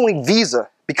is suing Visa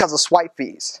because of swipe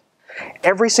fees.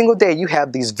 Every single day you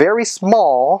have these very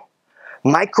small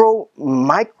micro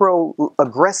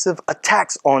aggressive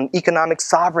attacks on economic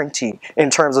sovereignty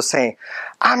in terms of saying,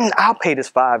 I'll pay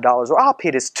this $5 or I'll pay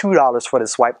this $2 for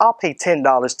this swipe. I'll pay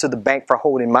 $10 to the bank for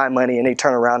holding my money, and they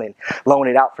turn around and loan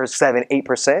it out for 7,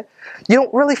 8%. You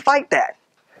don't really fight that.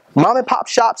 Mom and pop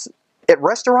shops at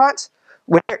restaurants,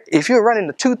 if you're running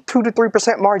a 2 to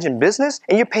 3% margin business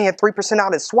and you're paying 3%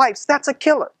 out in swipes, that's a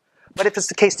killer. But if it's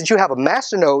the case that you have a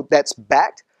masternode that's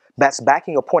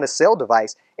backing a point of sale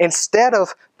device, instead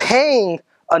of paying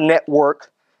a network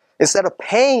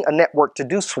to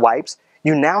do swipes,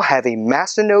 you now have a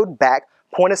masternode backed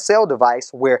point of sale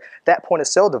device where that point of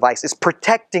sale device is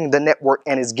protecting the network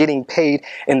and is getting paid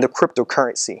in the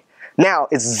cryptocurrency. Now,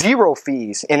 it's zero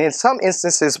fees, and in some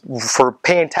instances for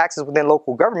paying taxes within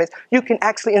local governments, you can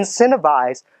actually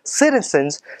incentivize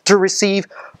citizens to receive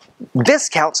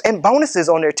discounts and bonuses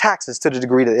on their taxes to the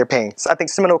degree that they're paying. So I think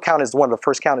Seminole County is one of the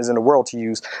first counties in the world to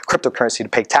use cryptocurrency to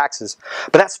pay taxes.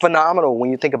 But that's phenomenal when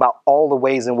you think about all the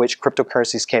ways in which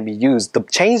cryptocurrencies can be used.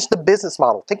 Change the business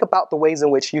model. Think about the ways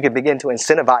in which you can begin to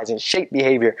incentivize and shape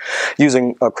behavior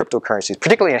using cryptocurrencies,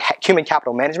 particularly in human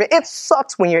capital management. It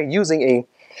sucks when you're using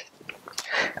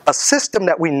a system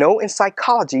that we know in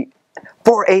psychology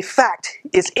for a fact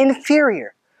is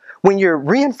inferior. When you're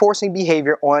reinforcing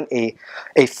behavior on a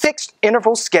fixed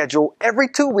interval schedule, every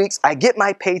 2 weeks I get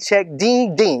my paycheck,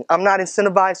 ding, ding. I'm not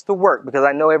incentivized to work because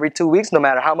I know every 2 weeks, no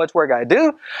matter how much work I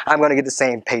do, I'm going to get the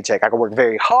same paycheck. I can work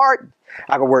very hard,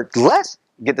 I can work less,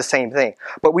 get the same thing.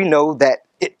 But we know that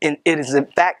it is in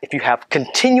fact, if you have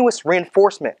continuous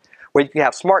reinforcement, where you can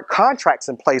have smart contracts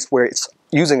in place where it's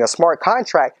using a smart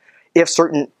contract, if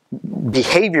certain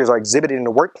behaviors are exhibited in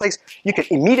the workplace, you can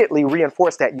immediately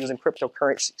reinforce that using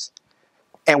cryptocurrencies.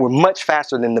 And we're much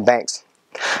faster than the banks.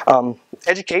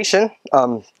 Education,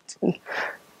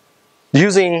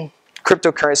 using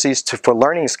cryptocurrencies for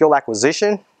learning and skill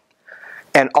acquisition,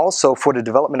 and also for the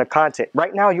development of content.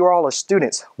 Right now, you all are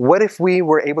students. What if we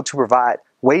were able to provide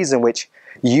ways in which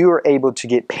you are able to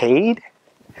get paid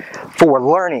for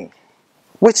learning?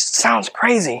 Which sounds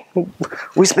crazy.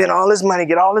 We spend all this money,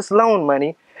 get all this loan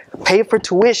money, pay for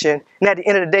tuition, and at the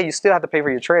end of the day, you still have to pay for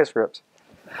your transcripts.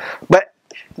 But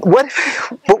what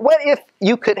if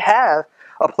you could have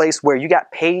a place where you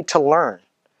got paid to learn?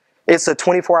 It's a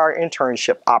 24-hour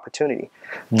internship opportunity.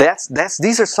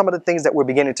 These are some of the things that we're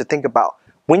beginning to think about.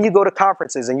 When you go to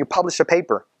conferences and you publish a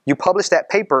paper, you publish that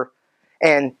paper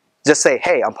and just say,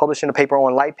 hey, I'm publishing a paper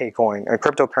on LitePay or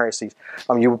cryptocurrencies.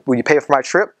 Will you pay for my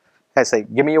trip? I say,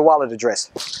 give me your wallet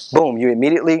address. Boom, you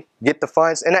immediately get the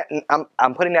funds. And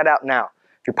I'm putting that out now.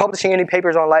 If you're publishing any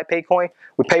papers on LitePay,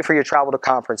 we pay for your travel to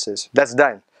conferences. That's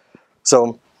done.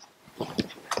 So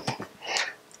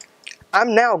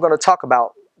I'm now going to talk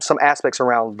about some aspects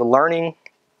around the learning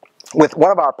with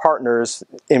one of our partners,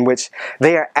 in which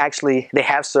they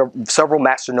have several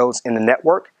master nodes in the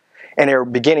network, and they're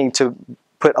beginning to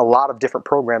put a lot of different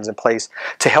programs in place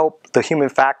to help the human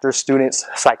factors students,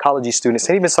 psychology students,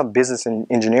 and even some business and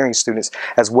engineering students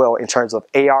as well in terms of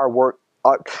AR work,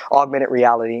 augmented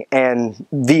reality, and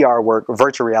VR work,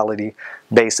 virtual reality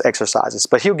based exercises.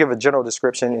 But he'll give a general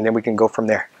description and then we can go from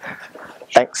there.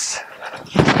 Thanks.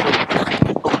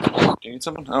 Do you need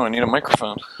something? Oh, I need a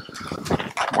microphone.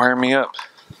 Wire me up.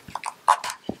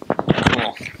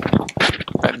 Cool.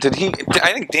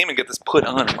 I think Damon got this put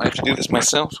on. I have to do this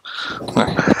myself.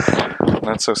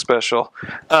 Not so special.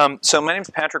 So my name's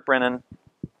Patrick Brennan.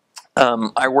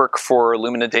 I work for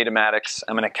Lumina Datamatics.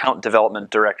 I'm an account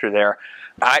development director there.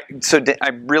 I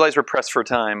realize we're pressed for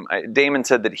time. Damon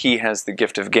said that he has the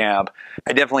gift of gab.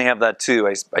 I definitely have that too.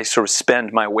 I sort of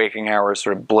spend my waking hours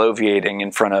sort of bloviating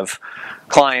in front of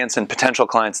clients and potential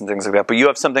clients and things like that. But you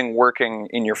have something working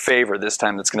in your favor this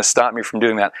time that's going to stop me from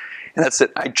doing that. And that's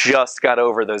it. I just got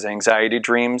over those anxiety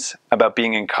dreams about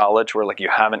being in college where like you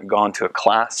haven't gone to a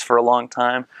class for a long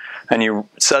time and you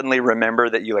suddenly remember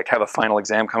that you like have a final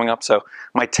exam coming up. So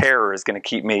my terror is going to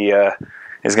keep me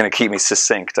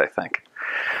succinct, I think.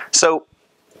 So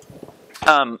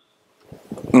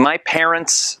my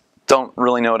parents don't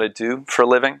really know what I do for a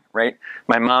living, right?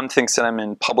 My mom thinks that I'm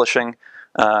in publishing.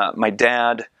 My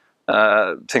dad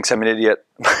thinks I'm an idiot.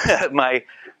 My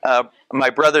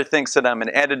brother thinks that I'm an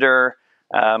editor.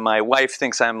 My wife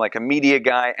thinks I'm like a media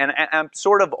guy, and I'm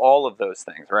sort of all of those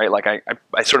things, right? Like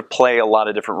I sort of play a lot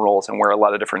of different roles and wear a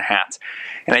lot of different hats.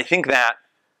 And I think that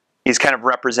is kind of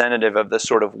representative of the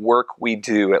sort of work we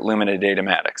do at Lumina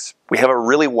Datamatics. We have a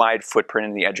really wide footprint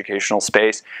in the educational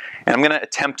space, and I'm going to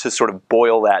attempt to sort of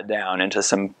boil that down into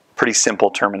some pretty simple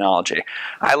terminology.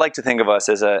 I like to think of us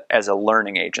as a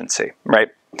learning agency, right?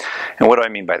 And what do I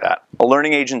mean by that? A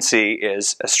learning agency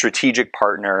is a strategic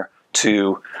partner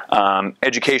to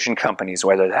education companies,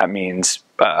 whether that means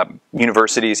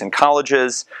universities and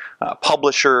colleges,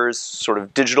 publishers, sort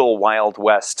of digital Wild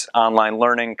West online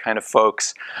learning kind of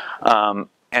folks,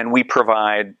 and we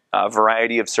provide a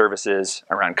variety of services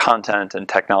around content and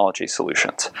technology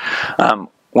solutions.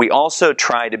 We also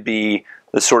try to be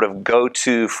the sort of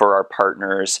go-to for our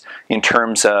partners in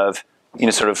terms of,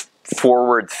 sort of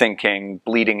forward-thinking,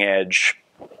 bleeding-edge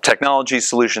technology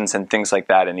solutions and things like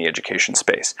that in the education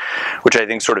space, which I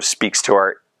think sort of speaks to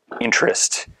our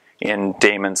interest in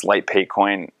Damon's LightPay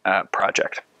Coin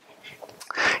project.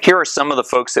 Here are some of the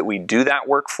folks that we do that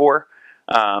work for.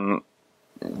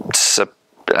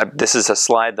 This is a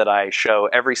slide that I show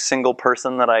every single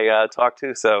person that I talk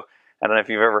to, so I don't know if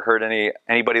you've ever heard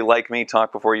anybody like me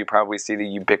talk before. You probably see the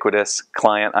ubiquitous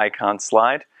client icon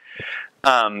slide.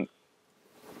 Hello.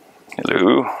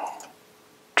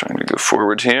 Trying to go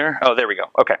forward here. Oh, there we go.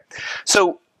 Okay.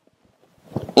 So,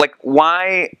 like,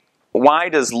 why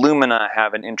does Lumina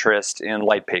have an interest in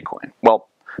LightPay Coin? Well,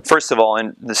 first of all,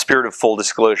 in the spirit of full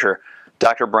disclosure,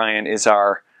 Dr. Brian is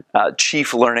our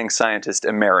Chief Learning Scientist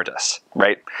Emeritus,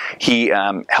 right? He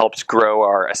helped grow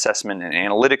our assessment and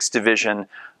analytics division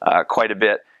quite a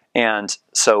bit, and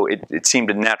so it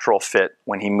seemed a natural fit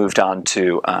when he moved on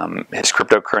to his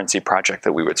cryptocurrency project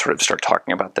that we would sort of start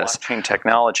talking about this. Blockchain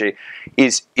technology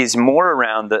is more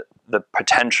around the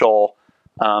potential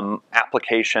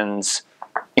applications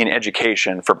in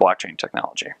education for blockchain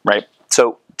technology, right?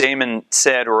 So Damon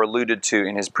said or alluded to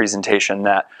in his presentation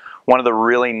that one of the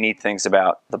really neat things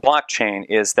about the blockchain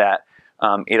is that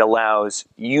it allows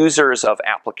users of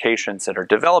applications that are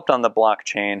developed on the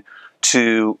blockchain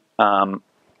to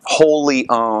wholly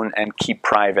own and keep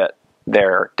private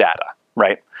their data,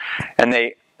 right?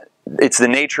 And it's the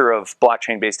nature of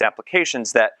blockchain-based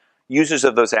applications that users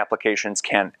of those applications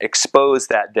can expose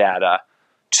that data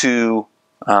to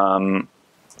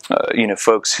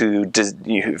folks who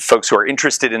are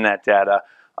interested in that data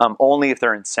only if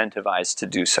they're incentivized to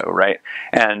do so, right?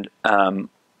 And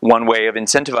one way of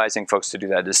incentivizing folks to do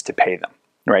that is to pay them,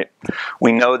 right?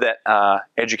 We know that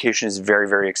education is very,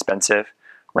 very expensive,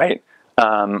 right?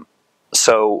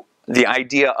 So the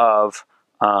idea of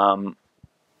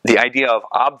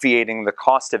obviating the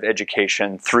cost of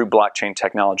education through blockchain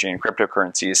technology and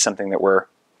cryptocurrency is something that we're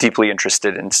deeply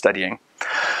interested in studying.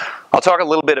 I'll talk a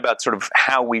little bit about sort of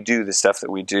how we do the stuff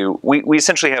that we do. We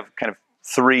essentially have kind of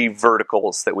three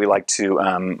verticals that we like to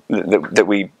that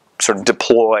we sort of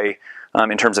deploy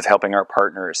in terms of helping our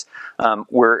partners.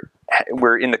 We're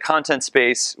in the content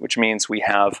space, which means we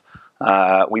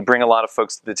bring a lot of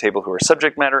folks to the table who are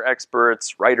subject matter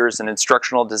experts, writers and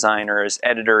instructional designers,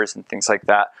 editors, and things like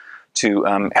that to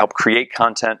help create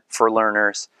content for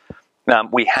learners.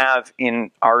 We have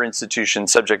in our institution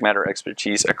subject matter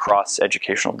expertise across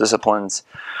educational disciplines.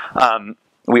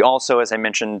 We also, as I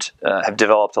mentioned, have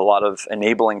developed a lot of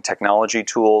enabling technology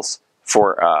tools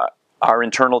for our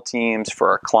internal teams, for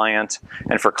our client,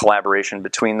 and for collaboration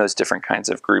between those different kinds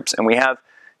of groups. And we have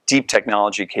deep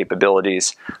technology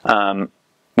capabilities.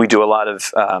 We do a lot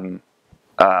of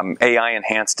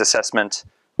AI-enhanced assessment,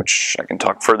 which I can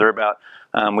talk further about.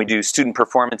 We do student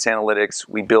performance analytics.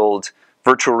 We build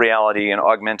virtual reality and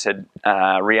augmented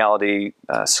reality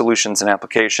solutions and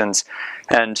applications.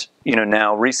 And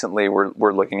now recently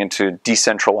we're looking into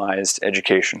decentralized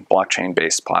education,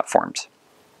 blockchain-based platforms.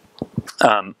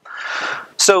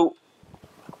 So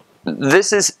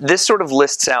this sort of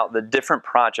lists out the different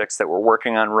projects that we're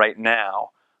working on right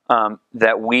now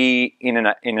that we, in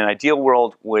an ideal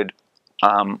world, would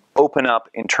open up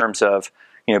in terms of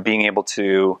being able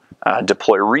to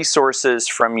deploy resources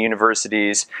from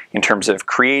universities in terms of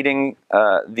creating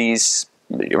these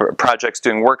projects,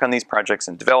 doing work on these projects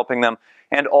and developing them,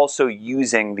 and also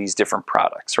using these different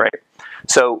products, right?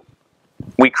 So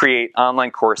we create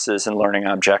online courses and learning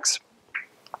objects.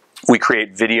 We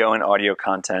create video and audio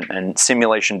content and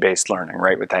simulation-based learning,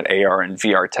 right, with that AR and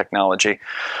VR technology.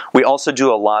 We also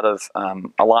do a lot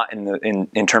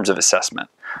in terms of assessment.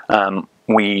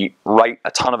 We write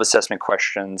a ton of assessment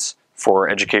questions for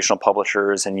educational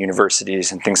publishers and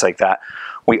universities and things like that.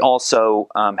 We also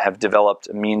have developed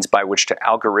a means by which to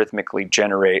algorithmically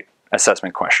generate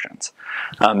assessment questions.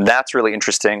 That's really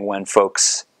interesting when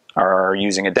folks are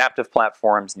using adaptive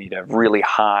platforms, need a really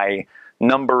high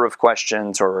number of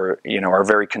questions, or are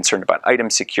very concerned about item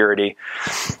security.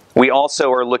 We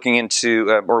also are looking into,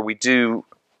 or we do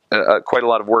quite a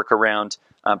lot of work around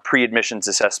pre-admissions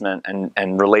assessment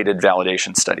and related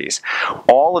validation studies.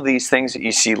 All of these things that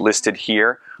you see listed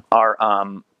here are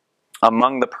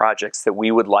among the projects that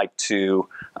we would like to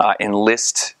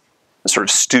enlist sort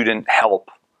of student help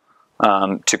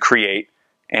to create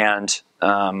and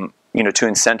to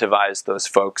incentivize those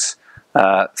folks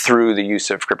through the use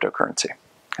of cryptocurrency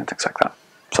and things like that.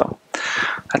 So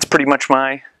that's pretty much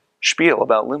my spiel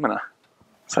about Lumina.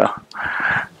 So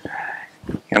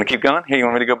you want to keep going? Here, you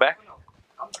want me to go back?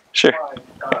 Sure.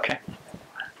 Okay.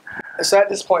 So at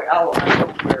this point, I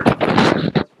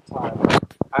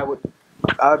would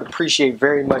appreciate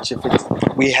very much if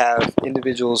we have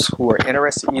individuals who are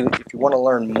interested. If you want to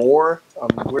learn more,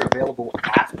 we're available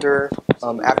after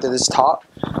this talk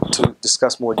to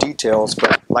discuss more details.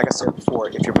 But like I said before,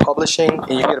 if you're publishing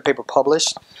and you get a paper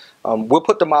published, we'll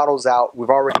put the models out. We've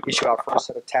already issued our first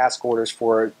set of task orders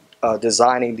for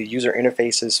designing the user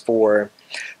interfaces for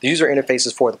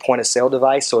the point of sale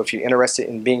device. So if you're interested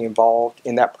in being involved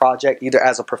in that project, either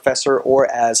as a professor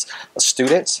or as a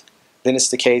student, then it's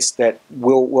the case that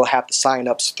we'll have the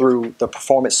sign-ups through the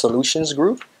Performance Solutions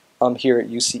group here at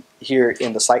UC, here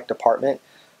in the psych department,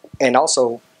 and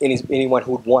also anyone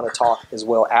who would want to talk as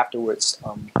well afterwards.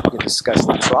 We can discuss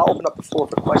that. So I'll open up the floor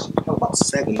for questions. We have about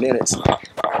 7 minutes.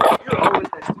 You're always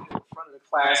that student in front of the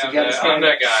class. I'm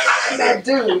that guy. That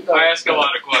dude. I ask a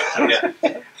lot of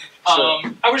questions.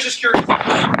 I was just curious, what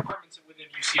departments within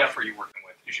UCF are you working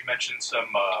with? Because you mentioned some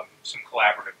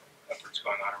collaborative efforts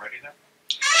going on already there.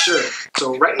 Sure.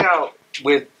 So right now,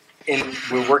 we're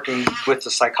working with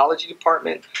the psychology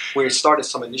department. We started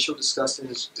some initial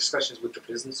discussions with the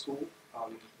business school,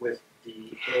 with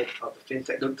the head of the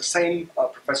fintech. The same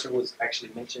professor was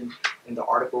actually mentioned in the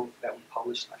article that we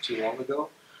published not too long ago,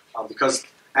 because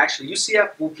actually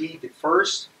UCF will be the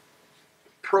first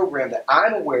program that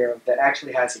I'm aware of that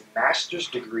actually has a master's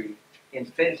degree in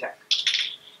fintech.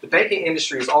 The banking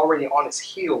industry is already on its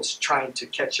heels trying to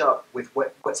catch up with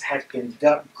what has been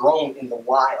grown in the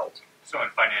wild. So in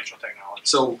financial technology.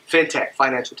 So fintech,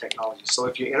 financial technology. So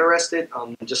if you're interested,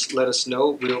 just let us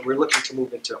know. We're looking to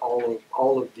move into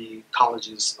all of the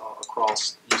colleges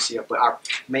across UCF, but our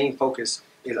main focus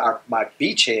is my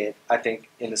beachhead, I think,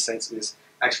 in a sense, is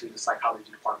actually the psychology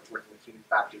department working with human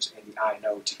factors and the I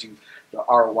know to do the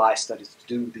ROI studies, to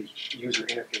do the user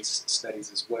interface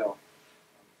studies as well.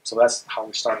 So that's how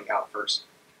we're starting out first.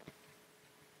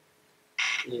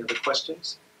 Any other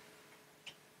questions?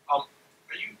 Do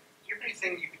you have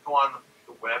anything you could go on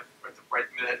the web at the right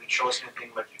minute and show us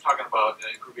anything, like you're talking about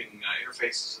improving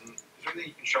interfaces, and is there anything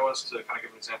you can show us to kind of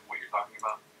give an example of what you're talking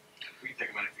about? We can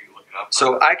take a minute for you to look it up.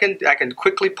 So I can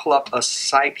quickly pull up a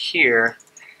site here.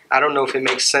 I don't know if it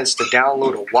makes sense to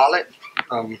download a wallet,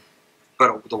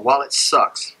 but the wallet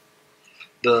sucks.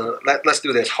 Let's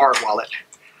do this hard wallet.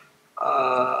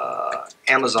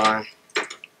 Amazon.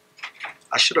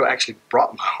 I should have actually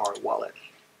brought my hard wallet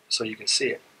so you can see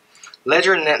it.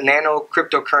 Ledger Nano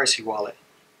cryptocurrency wallet.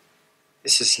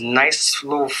 It's this nice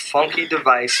little funky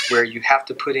device where you have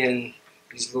to put in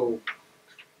these little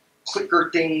clicker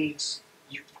things.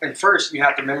 And first you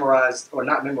have to memorize, or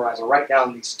not memorize, or write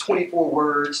down these 24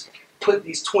 words. Put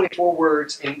these 24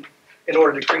 words in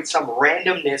order to create some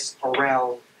randomness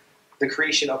around the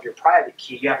creation of your private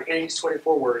key. You have to enter these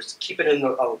 24 words, keep it in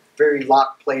a very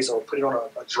locked place, or put it on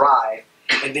a drive,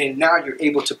 and then now you're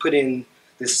able to put in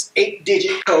this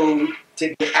 8-digit code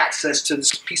to get access to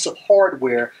this piece of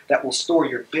hardware that will store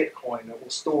your Bitcoin, that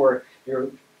will store your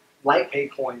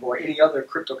LightPay coin, or any other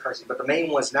cryptocurrency. But the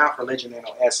main ones now for Ledger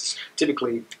Nano S is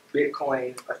typically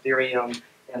Bitcoin, Ethereum,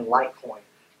 and Litecoin.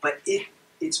 But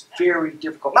it's very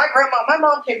difficult. My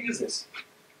mom can't use this.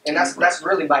 And that's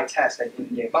really my test at the end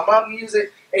of the day. My mom can use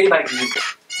it, anybody can use it.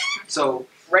 So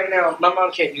right now, my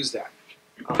mom can't use that.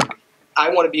 I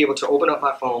want to be able to open up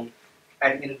my phone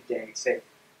at the end of the day and say,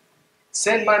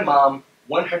 send my mom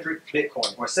 100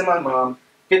 Bitcoin, or send my mom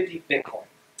 50 Bitcoin.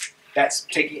 That's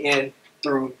taken in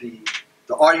through the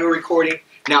audio recording.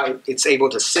 Now it's able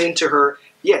to send to her,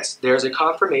 yes, there's a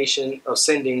confirmation of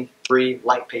sending 3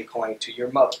 LightPay coin to your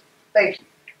mother. Thank you.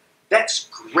 That's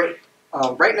great.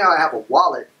 Right now I have a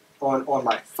wallet on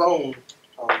my phone,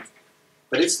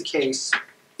 but it's the case,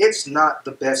 it's not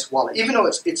the best wallet. Even though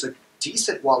it's a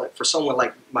decent wallet for someone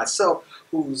like myself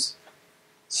who's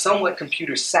somewhat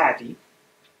computer savvy,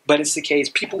 but it's the case,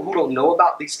 people who don't know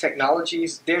about these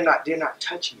technologies, they're not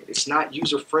touching it. It's not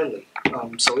user friendly.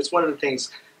 So it's one of the things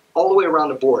all the way around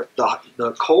the board.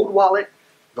 The cold wallet,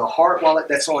 the hard wallet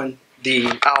that's on the,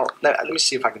 let me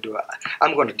see if I can do it.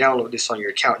 I'm going to download this on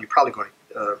your account. You're probably going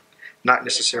to, not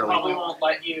necessarily. Probably won't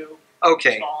let you.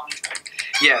 Okay.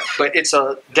 Yeah, but it's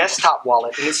a desktop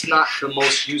wallet and it's not the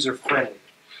most user friendly.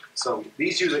 So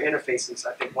these user interfaces,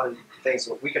 I think one of the things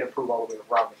that we can improve all the way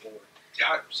around the board.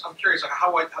 Yeah, I'm curious, like,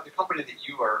 how the company that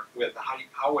you are with,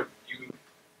 how would you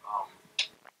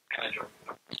manage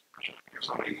if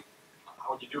somebody,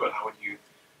 how would you do it? How would you,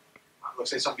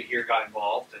 let's say somebody here got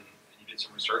involved and you did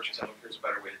some research and said, look, here's a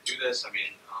better way to do this. I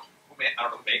mean, I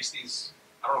don't know who makes these.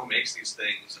 I don't know who makes these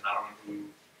things, and I don't know who.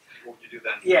 What would you do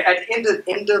then? Yeah, at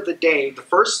the end of the day, the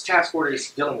first task order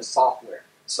is dealing with software.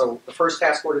 So the first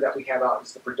task order that we have out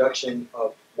is the production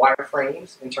of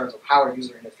wireframes in terms of how our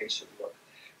user interface should look.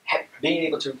 Being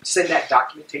able to send that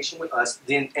documentation with us,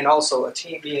 then and also a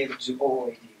team being able to do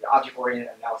OOAD, the object-oriented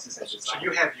analysis and design. So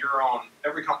you have your own.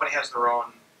 Every company has their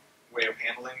own way of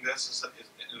handling this. Is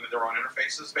their own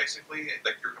interfaces, basically?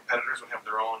 Like your competitors would have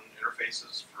their own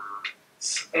interfaces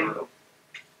for. And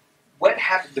what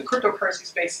happened? The cryptocurrency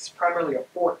space is primarily a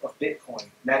fork of Bitcoin.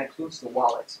 And that includes the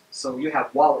wallets. So you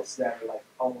have wallets that are like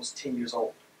almost 10 years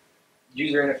old.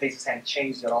 User interfaces haven't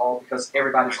changed at all because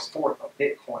everybody's a fork of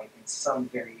Bitcoin in some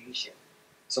variation.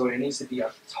 So there needs to be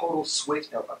a total switch,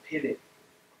 a pivot,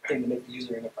 thing to make the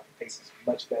user interfaces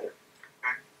much better.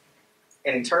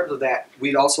 And in terms of that,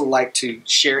 we'd also like to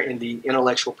share in the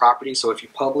intellectual property. So if you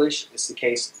publish, it's the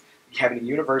case, you have a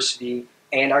university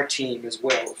and our team as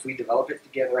well. If we develop it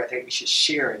together, I think we should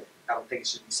share it. I don't think it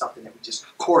should be something that we just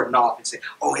cordon off and say,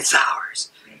 oh, it's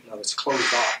ours. You know, it's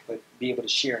closed off, but be able to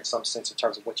share in some sense in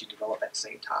terms of what you develop at the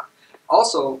same time.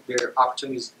 Also, there are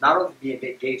opportunities not only to be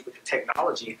engaged with the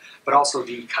technology, but also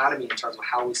the economy in terms of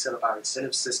how we set up our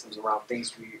incentive systems around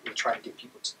things we're trying to get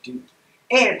people to do.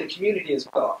 And the community as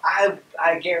well.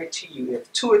 I guarantee you,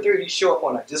 if 2 or 3 of you show up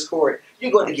on our Discord, you're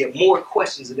going to get more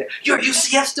questions than that. You're a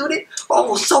UCF student?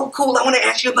 Oh, so cool! I want to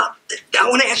ask you about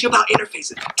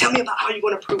interfaces. Tell me about how you're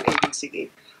going to improve A, B, C, D.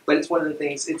 But it's one of the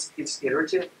things. It's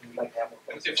iterative. And we like to have more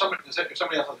questions. If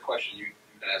somebody else has a question, you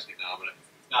can ask it now. But if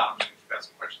not, I'm just going to keep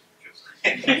asking questions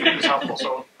because it's helpful.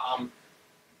 So,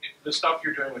 the stuff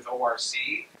you're doing with ORC,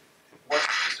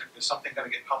 is something going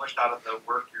to get published out of the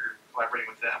work you're collaborating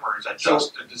with them, or is that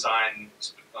just a design,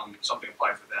 something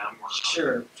applied for them? Or?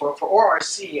 Sure. For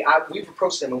ORC, we've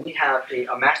approached them and we have a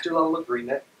master level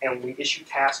agreement, and we issue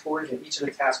task orders, and each of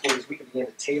the task orders we can begin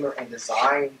to tailor and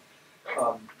design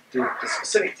the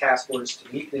specific task orders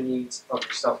to meet the needs of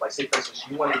yourself. Like, say for instance,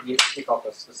 you want to be able to kick off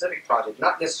a specific project,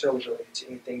 not necessarily related to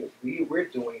anything that we're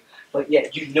doing, but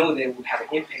yet you know that it will have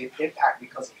an impact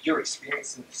because of your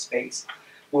experience in the space.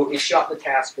 We'll issue out the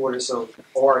task order, so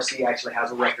ORC actually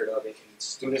has a record of it, and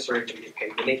students are able to get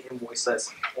paid. Then they invoice us,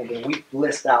 and then we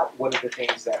list out what are the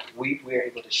things that we're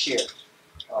able to share.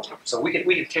 So we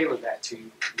can tailor that to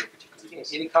your particular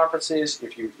needs. Any conferences,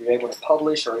 if you're able to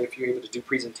publish, or if you're able to do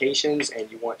presentations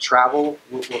and you want travel,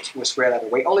 we'll spread that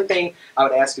away. Only thing I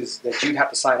would ask is that you'd have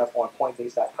to sign up on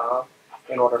Coinbase.com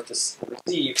in order to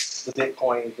receive the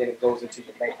Bitcoin, and then it goes into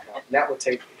your bank account. And that would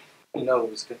take, who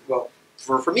knows, well,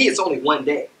 for me, it's only 1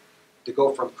 day to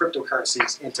go from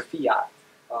cryptocurrencies into fiat.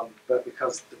 But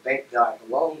because the bank that I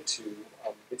belong to,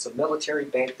 it's a military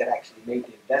bank that actually made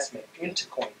the investment into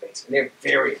Coinbase, and they're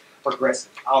very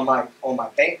progressive. On my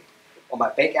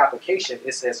bank application,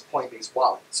 it says Coinbase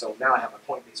wallet. So now I have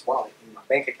a Coinbase wallet in my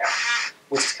bank account,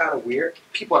 which is kind of weird.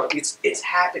 It's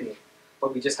happening,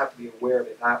 but we just have to be aware of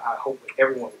it. And I hope that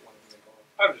everyone would want to be involved.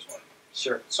 I just want.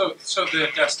 Sure. So the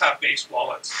desktop-based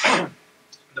wallets.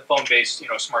 The phone-based,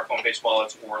 smartphone-based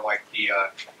wallets, or like the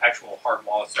actual hard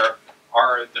wallets,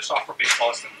 are the software-based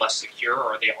wallets less secure,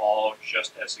 or are they all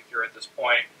just as secure at this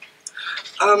point?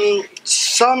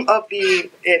 Some of the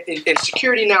in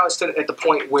security now is at the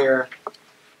point where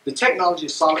the technology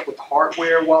is solid with the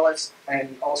hardware wallets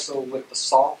and also with the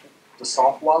soft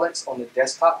wallets on the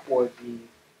desktop, or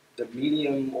the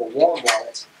medium or warm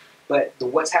wallets. But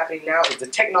what's happening now is the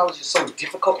technology is so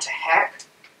difficult to hack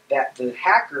that the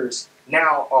hackers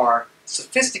now are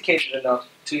sophisticated enough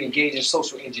to engage in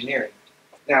social engineering.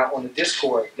 Now on the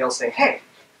Discord, they'll say, hey,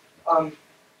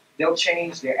 they'll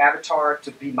change their avatar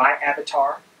to be my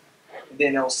avatar, and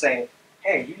then they'll say,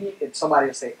 hey, and somebody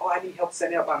will say, oh, I need help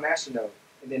setting up my masternode,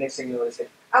 and then next thing you know, they say,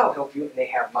 I'll help you, and they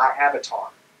have my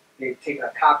avatar. They've taken a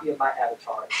copy of my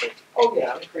avatar and say, oh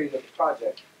yeah, I'm creating a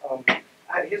project.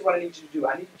 Here's what I need you to do.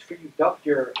 I need for you to dump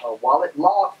your wallet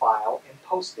log file and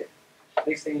post it.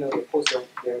 Next thing you know, they post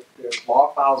their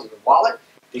log files in the wallet.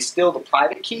 They steal the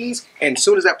private keys, and as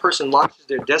soon as that person launches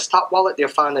their desktop wallet, they'll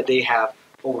find that they have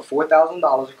over $4,000 in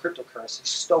cryptocurrency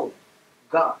stolen,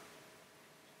 gone,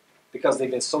 because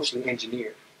they've been socially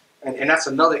engineered. And that's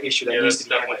another issue that needs to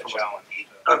be handled. That's definitely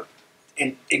a challenge.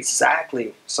 And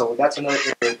exactly. So that's another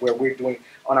area where we're doing,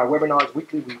 on our webinars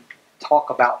weekly, we talk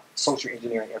about social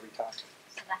engineering every time.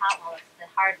 So the hot wallets, the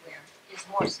hardware, is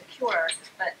more secure,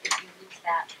 but if you lose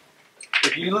that,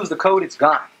 if you lose the code, it's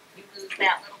gone. you lose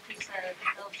that little piece of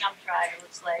little jump drive, it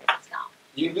looks like it's gone.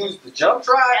 You lose the jump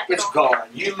drive, it's gone.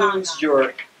 You lose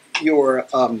your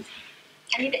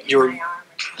I need it in Your- my arm.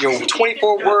 your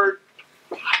 24-word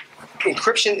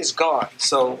encryption is gone.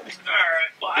 So All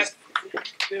right. Well,